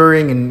exactly. We're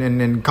touring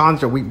and in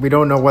concert. We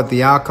don't know what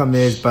the outcome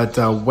is, but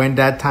when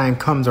that time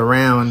comes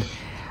around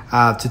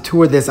to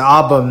tour this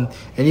album,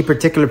 any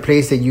particular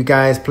place that you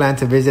guys plan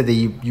to visit that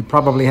you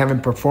probably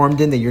haven't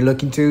performed in that you're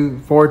looking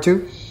forward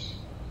to?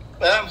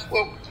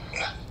 Well,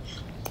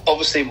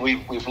 obviously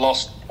we've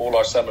lost all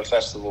our summer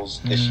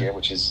festivals this year,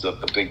 which is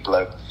a big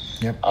blow.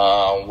 Yep.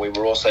 We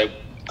were also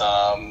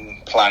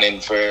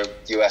planning for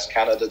US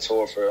Canada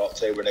tour for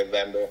October,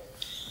 November.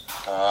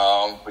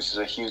 which is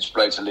a huge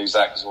blow to lose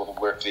that because all the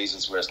work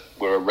visas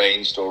were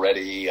arranged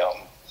already.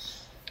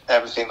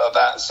 Everything like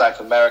that. South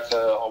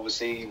America,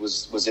 obviously,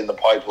 was in the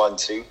pipeline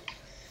too.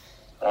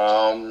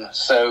 And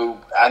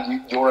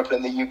Europe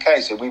and the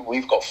UK. So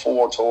we've got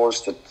 4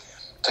 tours to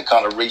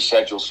kind of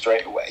reschedule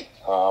straight away,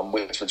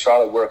 which we're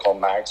trying to work on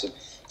now to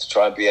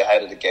try and be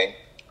ahead of the game.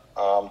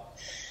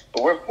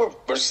 But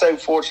we're so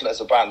fortunate as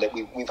a band that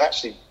we've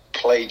actually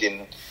played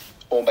in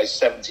almost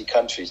 70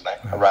 countries now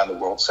around the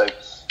world. So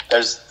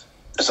there's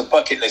a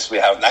bucket list we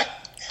have now.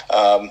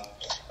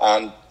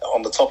 And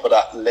on the top of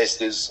that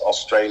list is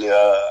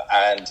Australia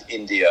and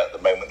India at the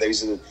moment.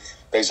 Those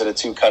are the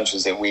 2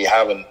 countries that we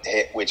haven't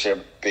hit, which are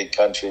big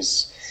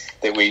countries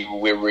that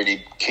we're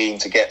really keen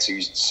to get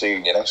to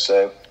soon, you know.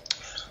 So,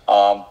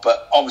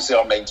 but obviously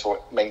our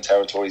main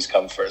territories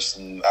come first,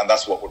 and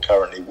that's what we're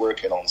currently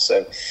working on.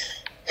 So,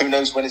 who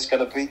knows when it's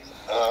going to be?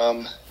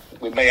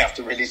 We may have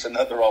to release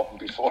another album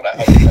before that.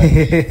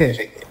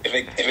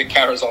 if it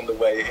carries on the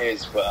way it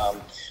is, but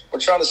we're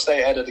trying to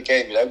stay ahead of the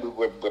game. You know,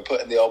 we're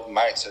putting the album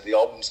out, so the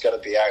album's going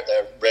to be out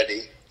there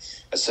ready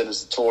as soon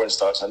as the touring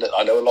starts. And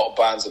I know a lot of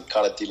bands have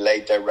kind of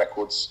delayed their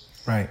records,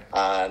 right?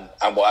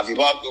 And what have you.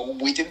 But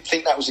we didn't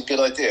think that was a good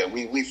idea.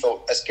 We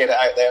thought, let's get it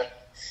out there.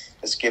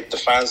 Let's give the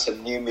fans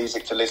some new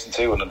music to listen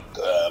to, and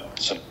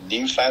some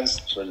new fans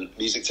for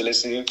music to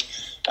listen to,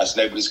 as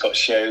nobody's got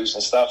shows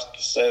and stuff.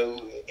 So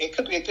it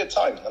could be a good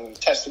time. I mean,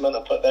 Testament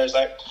have put theirs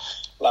out,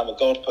 Lamb of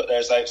God put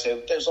theirs out.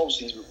 So there's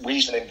obviously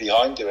reasoning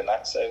behind doing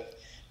that. So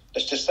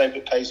let's just hope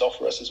it pays off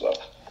for us as well.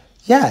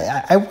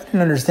 Yeah, I wouldn't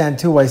understand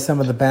too why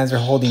some of the bands are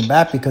holding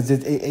back, because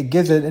it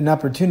gives it an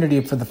opportunity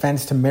for the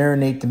fans to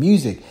marinate the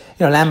music.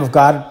 You know, Lamb of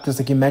God, just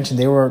like you mentioned,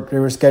 they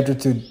were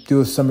scheduled to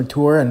do a summer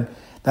tour, and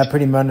that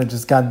pretty much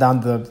just gone down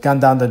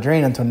the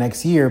drain until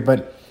next year.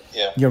 But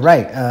yeah, you're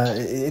right.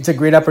 It's a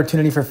great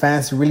opportunity for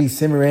fans to really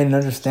simmer in and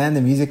understand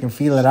the music and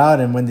feel it out.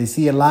 And when they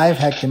see it live,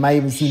 heck, they might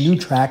even see new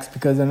tracks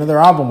because another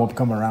album will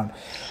come around.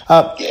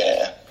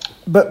 Yeah.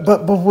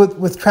 But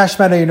with thrash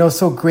metal, you know,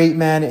 so great,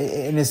 man,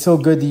 and it's so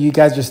good that you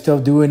guys are still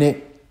doing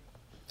it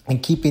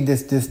and keeping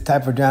this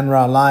type of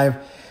genre alive.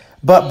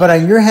 But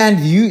on your hand,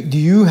 do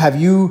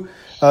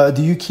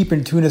you keep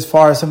in tune as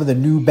far as some of the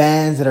new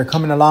bands that are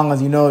coming along?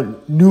 As you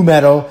know, new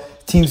metal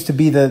seems to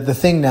be the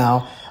thing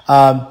now.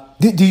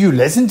 Do you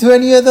listen to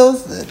any of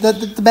those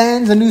the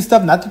bands, the new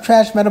stuff, not the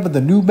thrash metal, but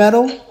the new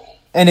metal?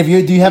 And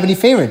do you have any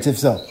favorites? If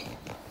so,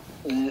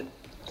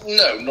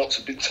 no, not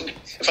to be.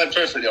 If I'm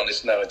perfectly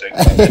honest, no, I don't.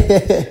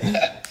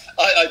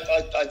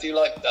 I do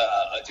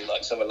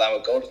like some of Lamb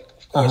of God,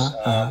 of course,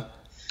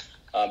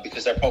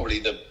 because they're probably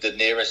the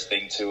nearest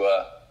thing to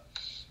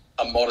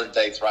a modern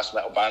day thrash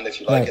metal band, if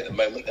you like. Right. At the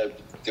moment, they're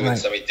doing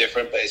something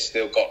different, but it's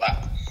still got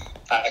that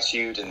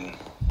attitude and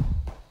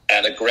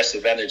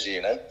aggressive energy,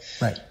 you know.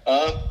 Right.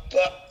 But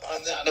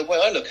the way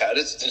I look at it,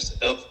 it's just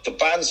the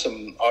bands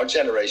from our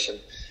generation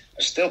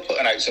are still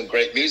putting out some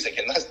great music,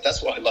 and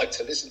that's what I like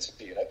to listen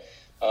to, you know.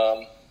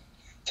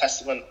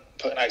 Testament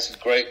putting out some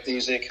great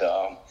music.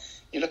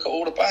 You look at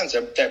all the bands;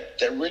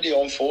 they're really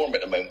on form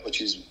at the moment, which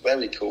is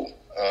very cool.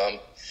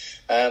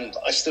 And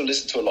I still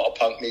listen to a lot of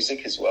punk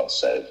music as well.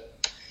 So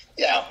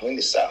yeah, I mean,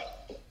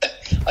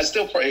 I'm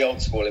still pretty old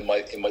school in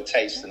my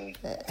taste, and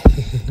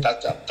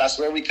that's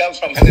where we come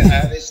from,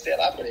 and it's still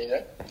happening, you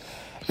know.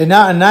 And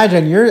now,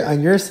 Nigel,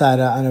 on your side,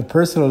 on a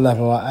personal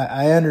level,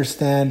 I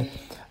understand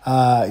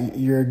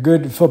you're a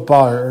good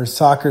footballer or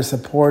soccer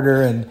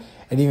supporter, and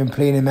even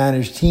playing in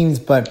managed teams.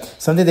 But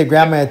something that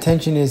grabbed my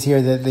attention is here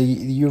that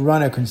you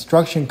run a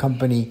construction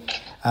company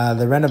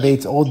that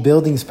renovates old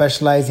buildings,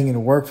 specializing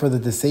in work for the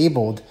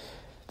disabled.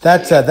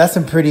 That's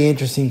some pretty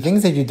interesting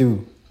things that you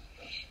do.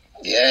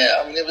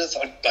 Yeah, I mean,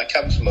 I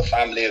come from a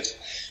family of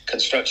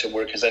construction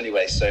workers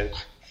anyway, so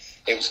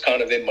it was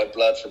kind of in my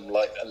blood from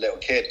like a little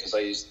kid, because I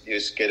used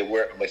to go to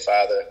work with my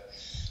father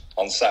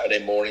on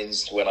Saturday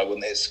mornings when I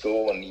wasn't at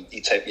school, and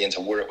he'd take me into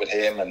work with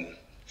him, and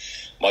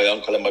my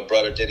uncle and my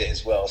brother did it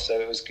as well. So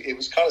it was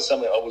kind of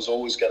something I was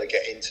always going to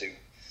get into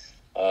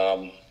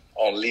on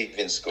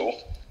leaving school.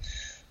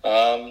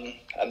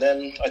 And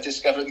then I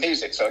discovered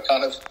music, so I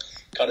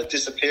kind of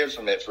disappeared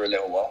from it for a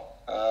little while.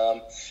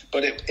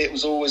 But it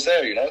was always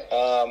there, you know.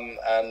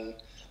 And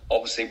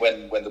obviously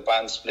when the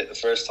band split the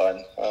first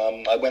time,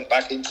 I went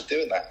back into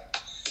doing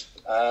that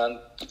and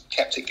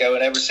kept it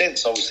going ever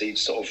since. Obviously,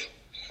 sort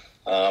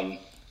of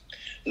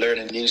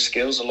learning new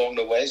skills along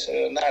the way. So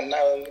now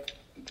I'm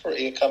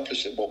pretty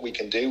accomplished at what we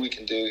can do. We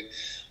can do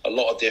a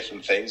lot of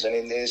different things, and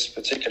it's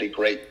particularly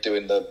great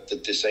doing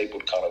the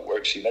disabled kind of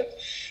works, you know,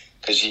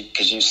 because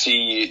you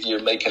see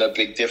you're making a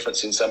big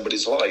difference in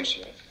somebody's lives,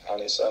 you know,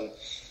 and it's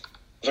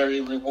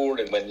very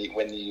rewarding when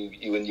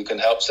you can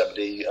help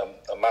somebody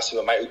a massive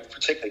amount who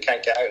particularly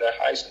can't get out of their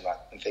house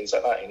and things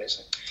like that, you know.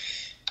 So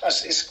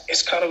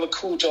it's kind of a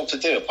cool job to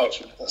do,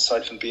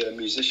 aside from being a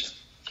musician.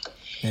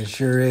 It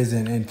sure is,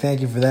 and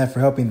thank you for that, for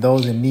helping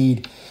those in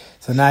need.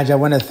 So, Nigel, I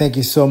want to thank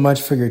you so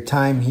much for your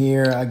time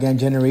here. Again,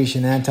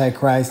 Generation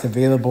Antichrist,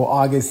 available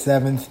August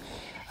 7th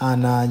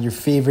on your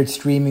favorite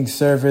streaming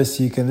service.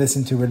 You can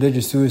listen to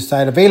Religious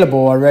Suicide,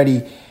 available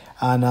already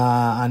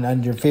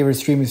on your favorite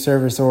streaming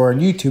service, or on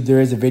YouTube. There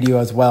is a video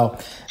as well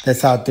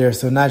that's out there.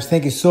 So Naj,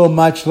 thank you so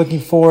much. Looking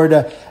forward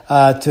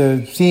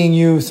to seeing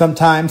you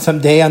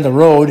someday on the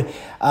road.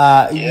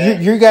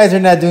 You guys are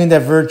not doing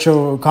that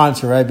virtual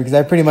concert, right? Because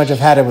I pretty much have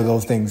had it with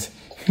those things.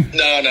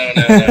 No. I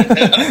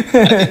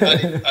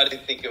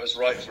didn't think it was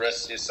right for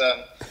us. It's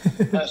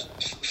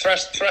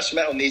thrash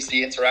metal needs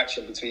the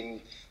interaction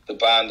between the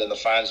band and the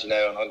fans, and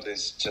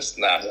it's just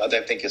I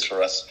don't think it's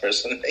for us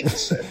personally.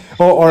 So.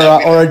 or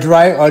a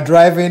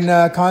drive-in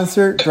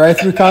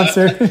drive-through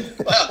concert.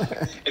 Well,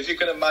 if you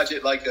can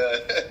imagine like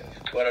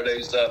one of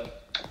those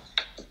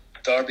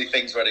derby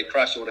things where they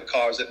crash all the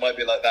cars, it might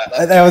be like that.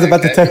 I was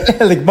about to tell you,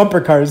 like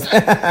bumper cars. Yeah,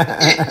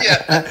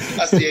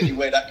 that's the only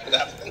way that could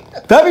happen.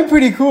 That'd be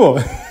pretty cool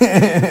if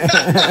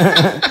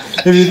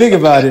you think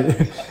about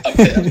it. A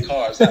pit of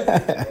cars.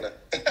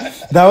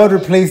 That would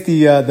replace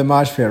the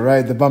mosh pit,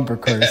 right? The bumper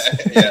cars.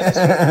 Yeah, that's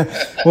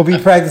right. We'll be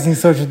practicing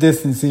social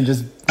distancing,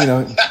 just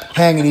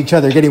hanging each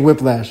other, getting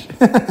whiplash.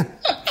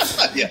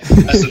 Yeah,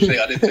 that's the thing.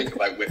 I didn't think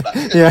about whiplash.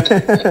 Yeah,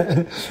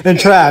 and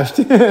trashed.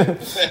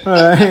 All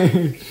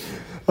right.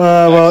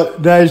 Well,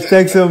 Naj,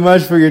 thanks so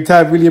much for your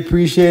time. Really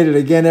appreciate it.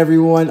 Again,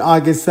 everyone,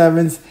 August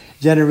 7th,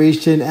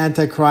 Generation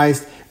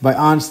Antichrist by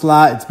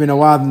Onslaught. It's been a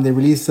while and they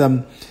released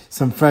some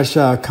fresh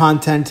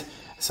content.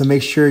 So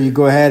make sure you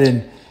go ahead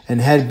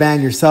and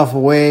headbang yourself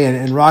away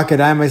and rock it.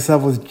 I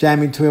myself was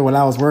jamming to it while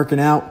I was working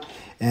out.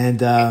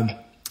 And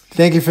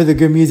thank you for the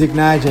good music,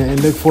 Naj,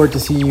 and look forward to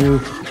seeing you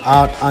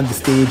out on the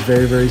stage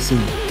very, very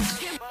soon.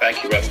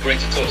 Thank you, Rev. Great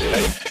to talk to you,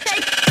 mate.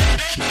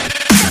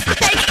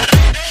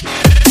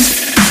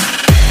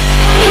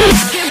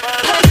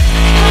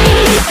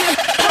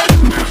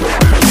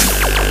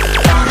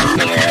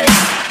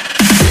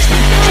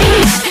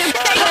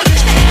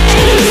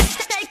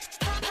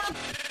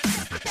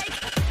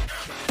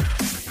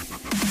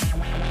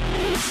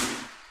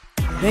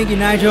 Thank you,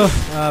 Nigel,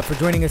 for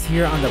joining us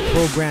here on the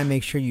program.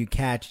 Make sure you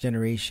catch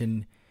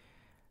Generation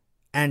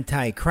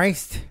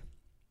Antichrist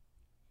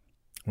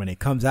when it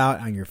comes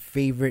out on your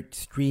favorite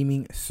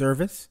streaming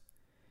service,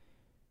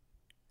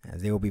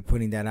 as they will be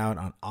putting that out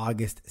on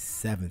August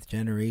 7th.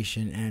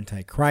 Generation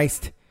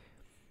Antichrist.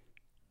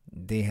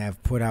 They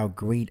have put out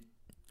great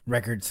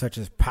records such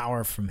as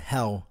Power from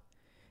Hell,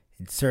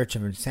 In Search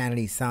of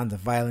Insanity, Sounds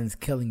of Violence,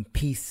 Killing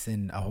Peace,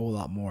 and a whole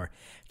lot more.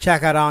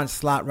 Check out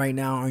Onslaught right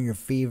now on your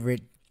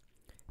favorite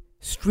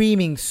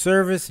streaming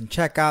service and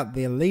check out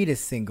the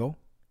latest single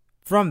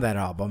from that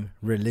album,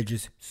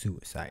 Religious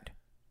Suicide.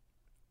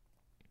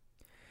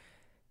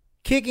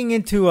 Kicking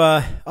into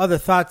other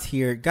thoughts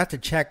here, got to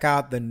check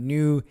out the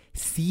new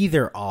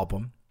Seether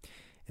album,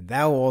 and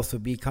that will also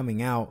be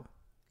coming out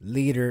not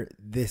later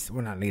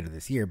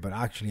this year, but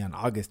actually on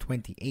August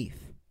 28th.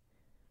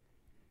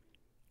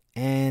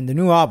 And the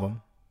new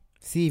album,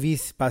 Si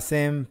Vis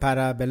Pacem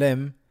Para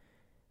Belem,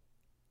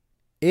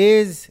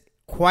 is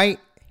quite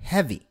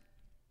heavy.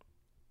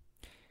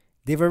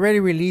 They've already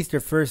released their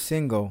first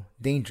single,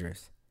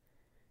 Dangerous.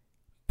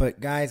 But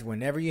guys,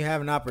 whenever you have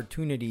an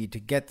opportunity to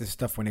get this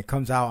stuff when it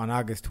comes out on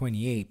August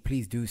 28th,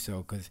 please do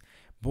so. Because,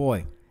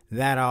 boy,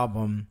 that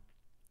album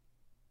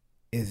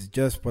is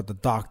just what the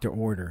doctor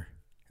ordered,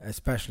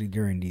 especially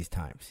during these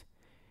times.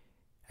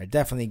 I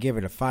definitely give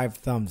it a 5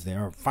 thumbs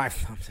there, or 5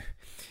 thumbs,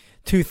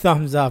 2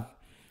 thumbs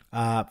up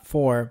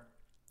for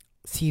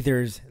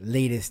Seether's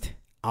latest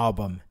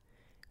album,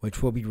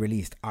 which will be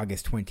released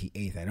August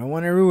 28th. I don't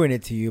want to ruin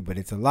it to you, but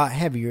it's a lot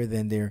heavier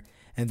than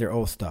their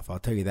old stuff. I'll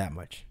tell you that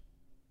much.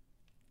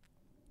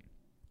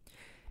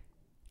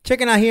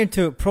 Checking out here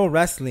into pro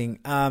wrestling.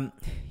 As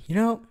you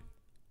know,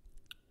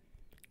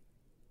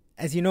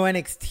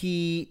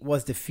 NXT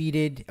was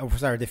defeated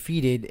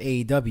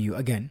AEW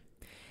again.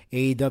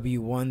 AEW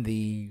won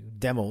the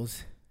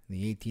demos,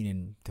 the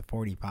 18 to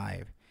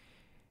 45.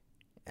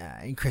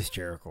 And Chris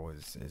Jericho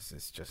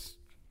is just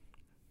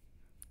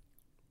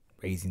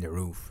raising the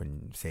roof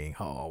and saying,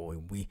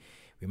 "Oh, we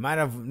might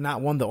have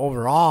not won the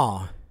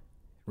overall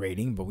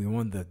rating, but we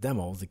won the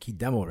demos, the key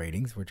demo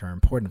ratings, which are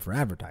important for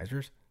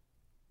advertisers."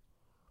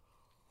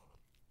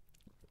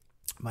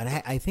 But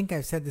I think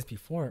I've said this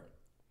before,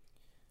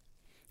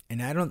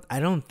 and I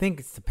don't think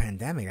it's the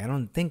pandemic. I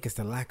don't think it's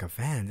the lack of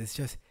fans. It's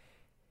just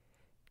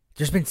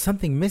there's been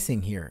something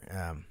missing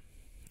here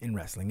in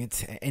wrestling.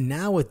 And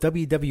now with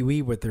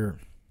WWE with their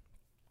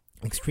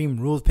Extreme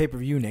Rules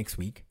pay-per-view next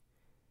week,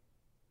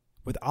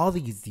 with all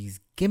these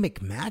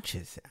gimmick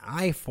matches,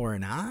 eye for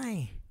an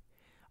eye,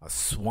 a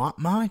swamp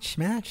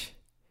match.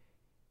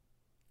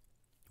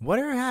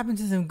 Whatever happens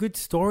to some good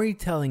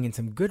storytelling and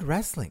some good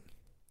wrestling?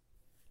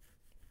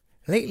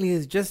 Lately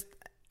is just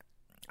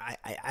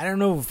I don't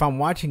know if I'm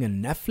watching a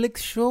Netflix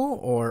show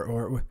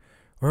or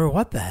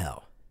what the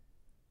hell.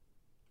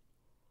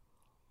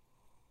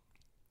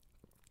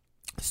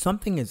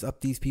 Something is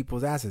up these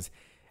people's asses.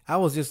 I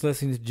was just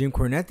listening to Jim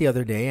Cornette the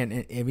other day,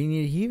 and I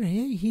mean,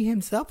 he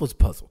himself was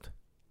puzzled.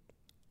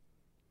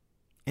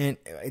 And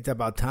it's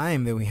about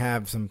time that we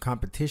have some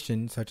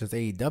competition such as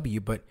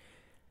AEW, but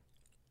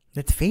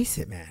let's face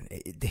it, man.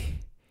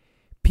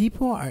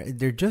 people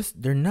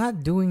they're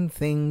not doing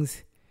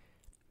things,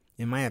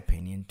 in my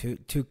opinion,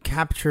 to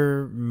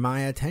capture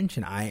my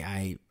attention.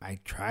 I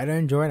try to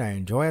enjoy it. I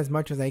enjoy as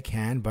much as I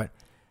can, but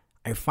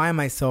I find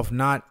myself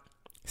not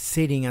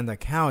sitting on the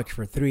couch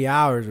for 3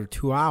 hours or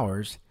 2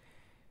 hours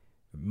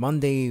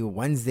Monday,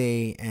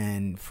 Wednesday,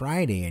 and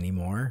Friday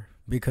anymore,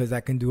 because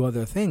I can do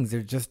other things.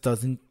 It just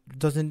it's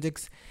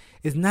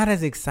not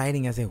as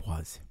exciting as it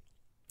was.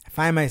 I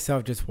find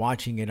myself just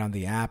watching it on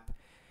the app,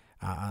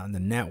 on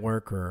the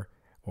network, or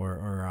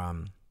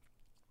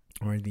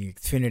the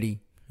Xfinity,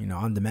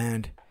 on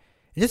demand,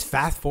 and just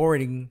fast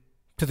forwarding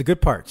to the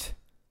good parts.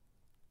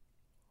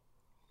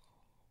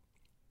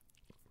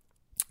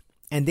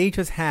 And they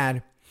just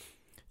had,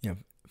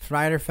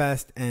 Friday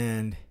Fest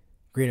and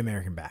Great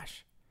American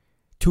Bash,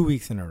 2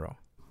 weeks in a row.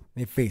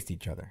 They faced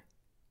each other.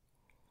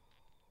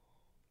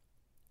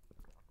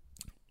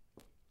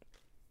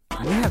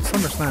 We have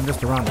SummerSlam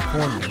just around the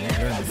corner. During the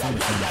SummerSlam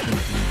is going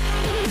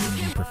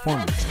to be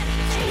performance.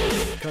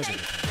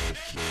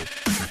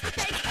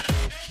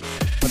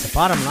 But the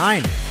bottom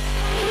line is,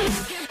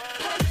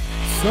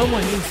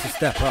 someone needs to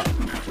step up.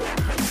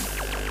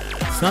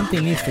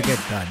 Something needs to get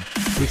done,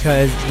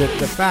 because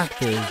the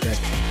fact is that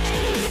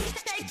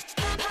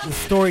the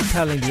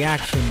storytelling, the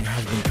action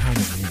has been kind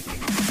of weak.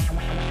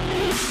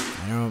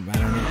 I don't know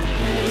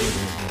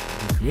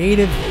if the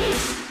creative.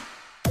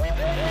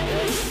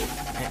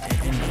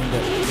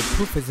 And the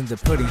proof is in the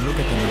pudding. Look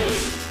at the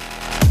numbers.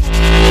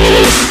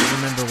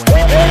 Remember we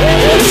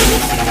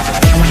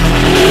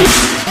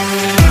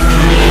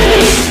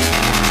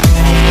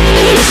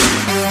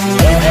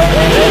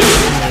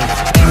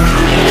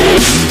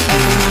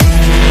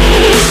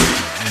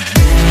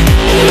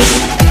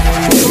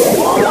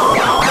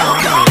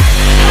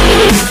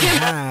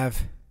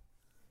have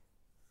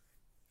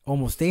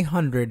almost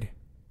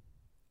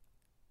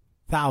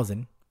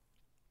 800,000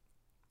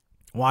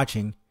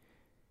 watching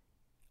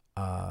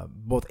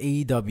both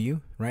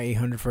AEW, right?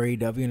 800 for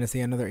AEW, and let's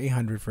say another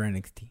 800 for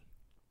NXT.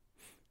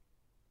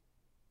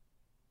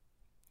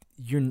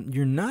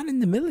 You're not in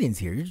the millions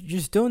here.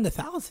 You're still in the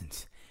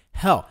thousands.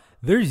 Hell,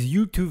 there's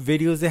YouTube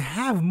videos that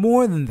have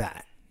more than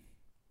that.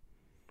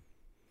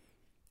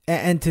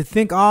 And to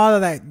think all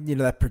of that,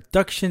 that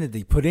production that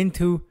they put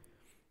into,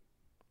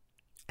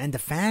 and the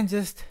fans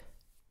just,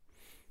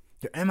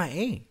 they're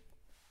MIA.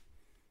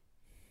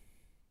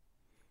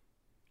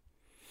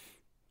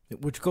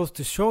 Which goes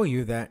to show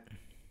you that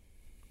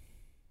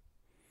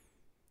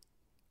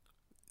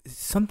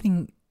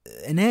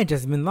an edge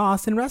has been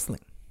lost in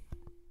wrestling.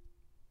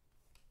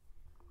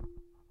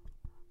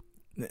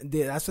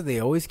 That's what they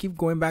always keep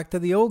going back to,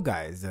 the old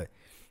guys, the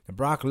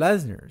Brock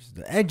Lesnars,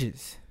 the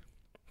Edges,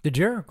 the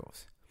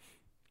Jerichos,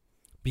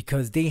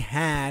 because they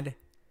had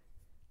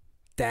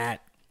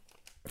that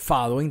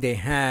following. They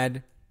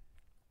had,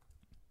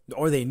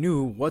 or they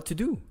knew what to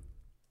do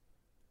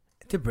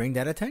to bring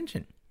that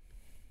attention.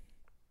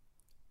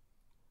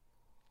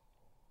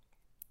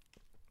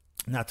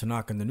 Not to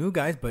knock on the new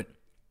guys, but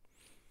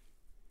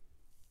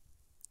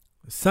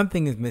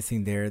something is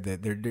missing there.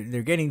 That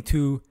they're getting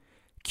too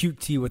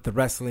cutesy with the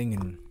wrestling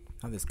and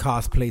all this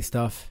cosplay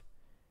stuff.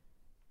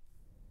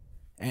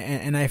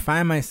 And I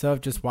find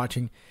myself just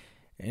watching,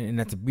 and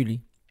that's a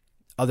beauty,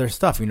 other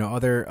stuff,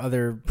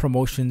 other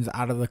promotions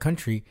out of the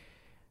country,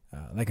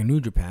 like a New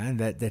Japan,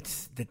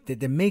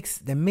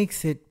 that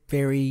makes it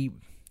very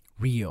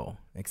real,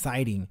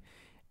 exciting,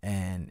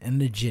 and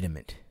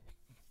legitimate,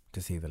 to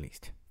say the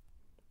least.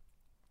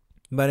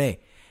 But hey,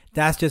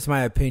 that's just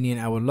my opinion.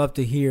 I would love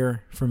to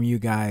hear from you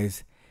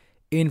guys.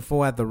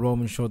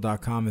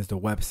 info@theromanshow.com is the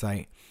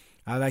website.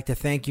 I'd like to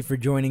thank you for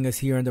joining us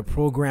here on the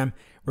program.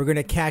 We're going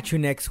to catch you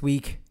next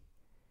week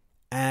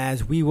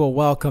as we will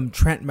welcome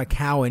Trent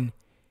McCowan.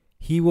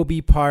 He will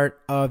be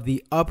part of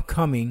the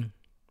upcoming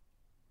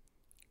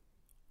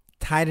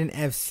Titan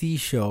FC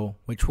show,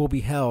 which will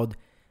be held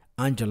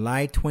on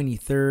July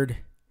 23rd.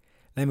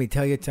 Let me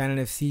tell you, Titan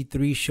FC,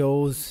 3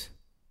 shows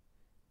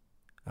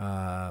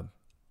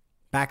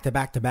back to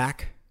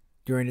back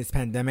during this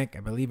pandemic. I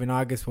believe in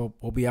August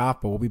we'll be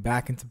off, but we'll be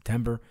back in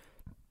September,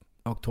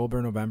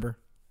 October, November,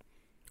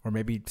 or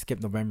maybe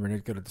skip November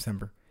and go to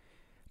December.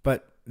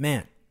 But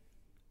man,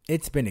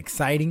 it's been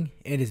exciting.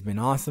 It has been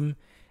awesome.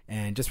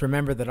 And just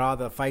remember that all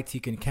the fights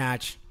you can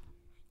catch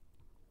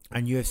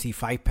on UFC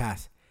Fight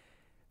Pass.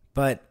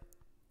 But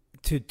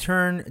to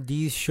turn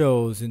these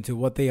shows into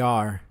what they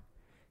are,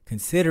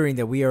 considering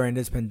that we are in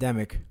this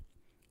pandemic,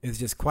 is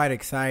just quite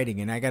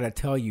exciting. And I got to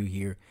tell you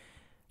here,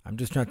 I'm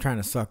just not trying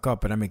to suck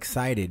up, but I'm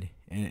excited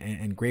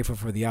and grateful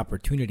for the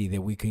opportunity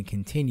that we can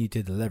continue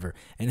to deliver.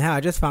 And how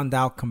I just found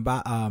out,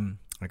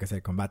 like I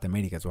said, Combate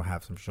Americas will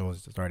have some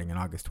shows starting on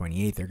August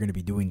 28th. They're going to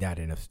be doing that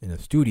in a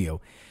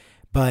studio.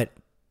 But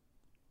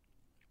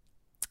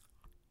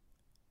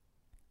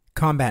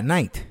Combat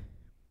Night,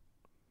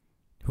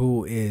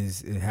 who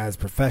has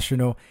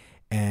professional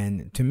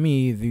and, to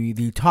me,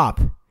 the top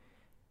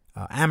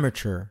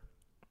amateur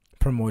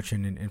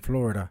promotion in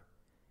Florida,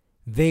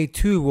 they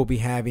too will be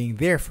having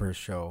their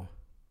first show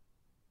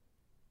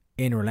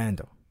in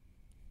Orlando.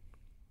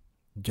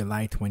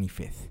 July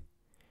 25th.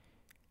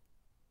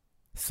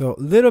 So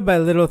little by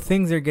little,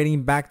 things are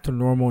getting back to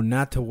normal,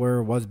 not to where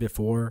it was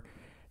before.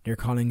 They're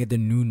calling it the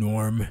new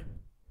norm.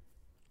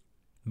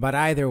 But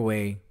either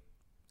way,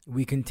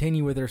 we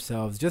continue with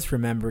ourselves. Just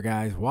remember,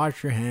 guys,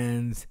 wash your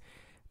hands,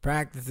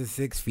 practice the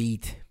 6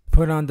 feet,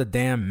 put on the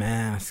damn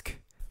mask,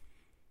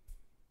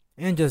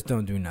 and just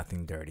don't do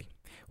nothing dirty.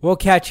 We'll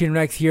catch you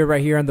next year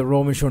right here on The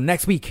Roman Show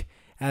next week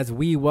as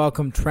we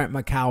welcome Trent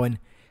McCowan,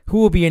 who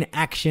will be in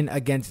action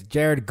against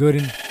Jared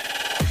Gooden.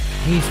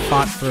 He's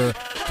fought for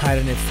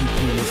title NFC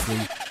previously.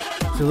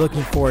 So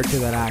looking forward to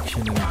that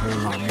action and a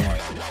whole lot more.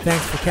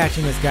 Thanks for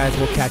catching us, guys.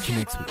 We'll catch you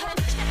next week.